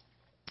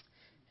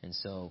 And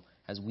so,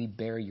 as we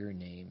bear your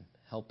name,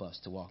 help us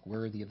to walk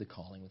worthy of the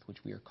calling with which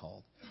we are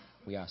called.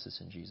 We ask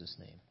this in Jesus'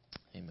 name.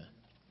 Amen.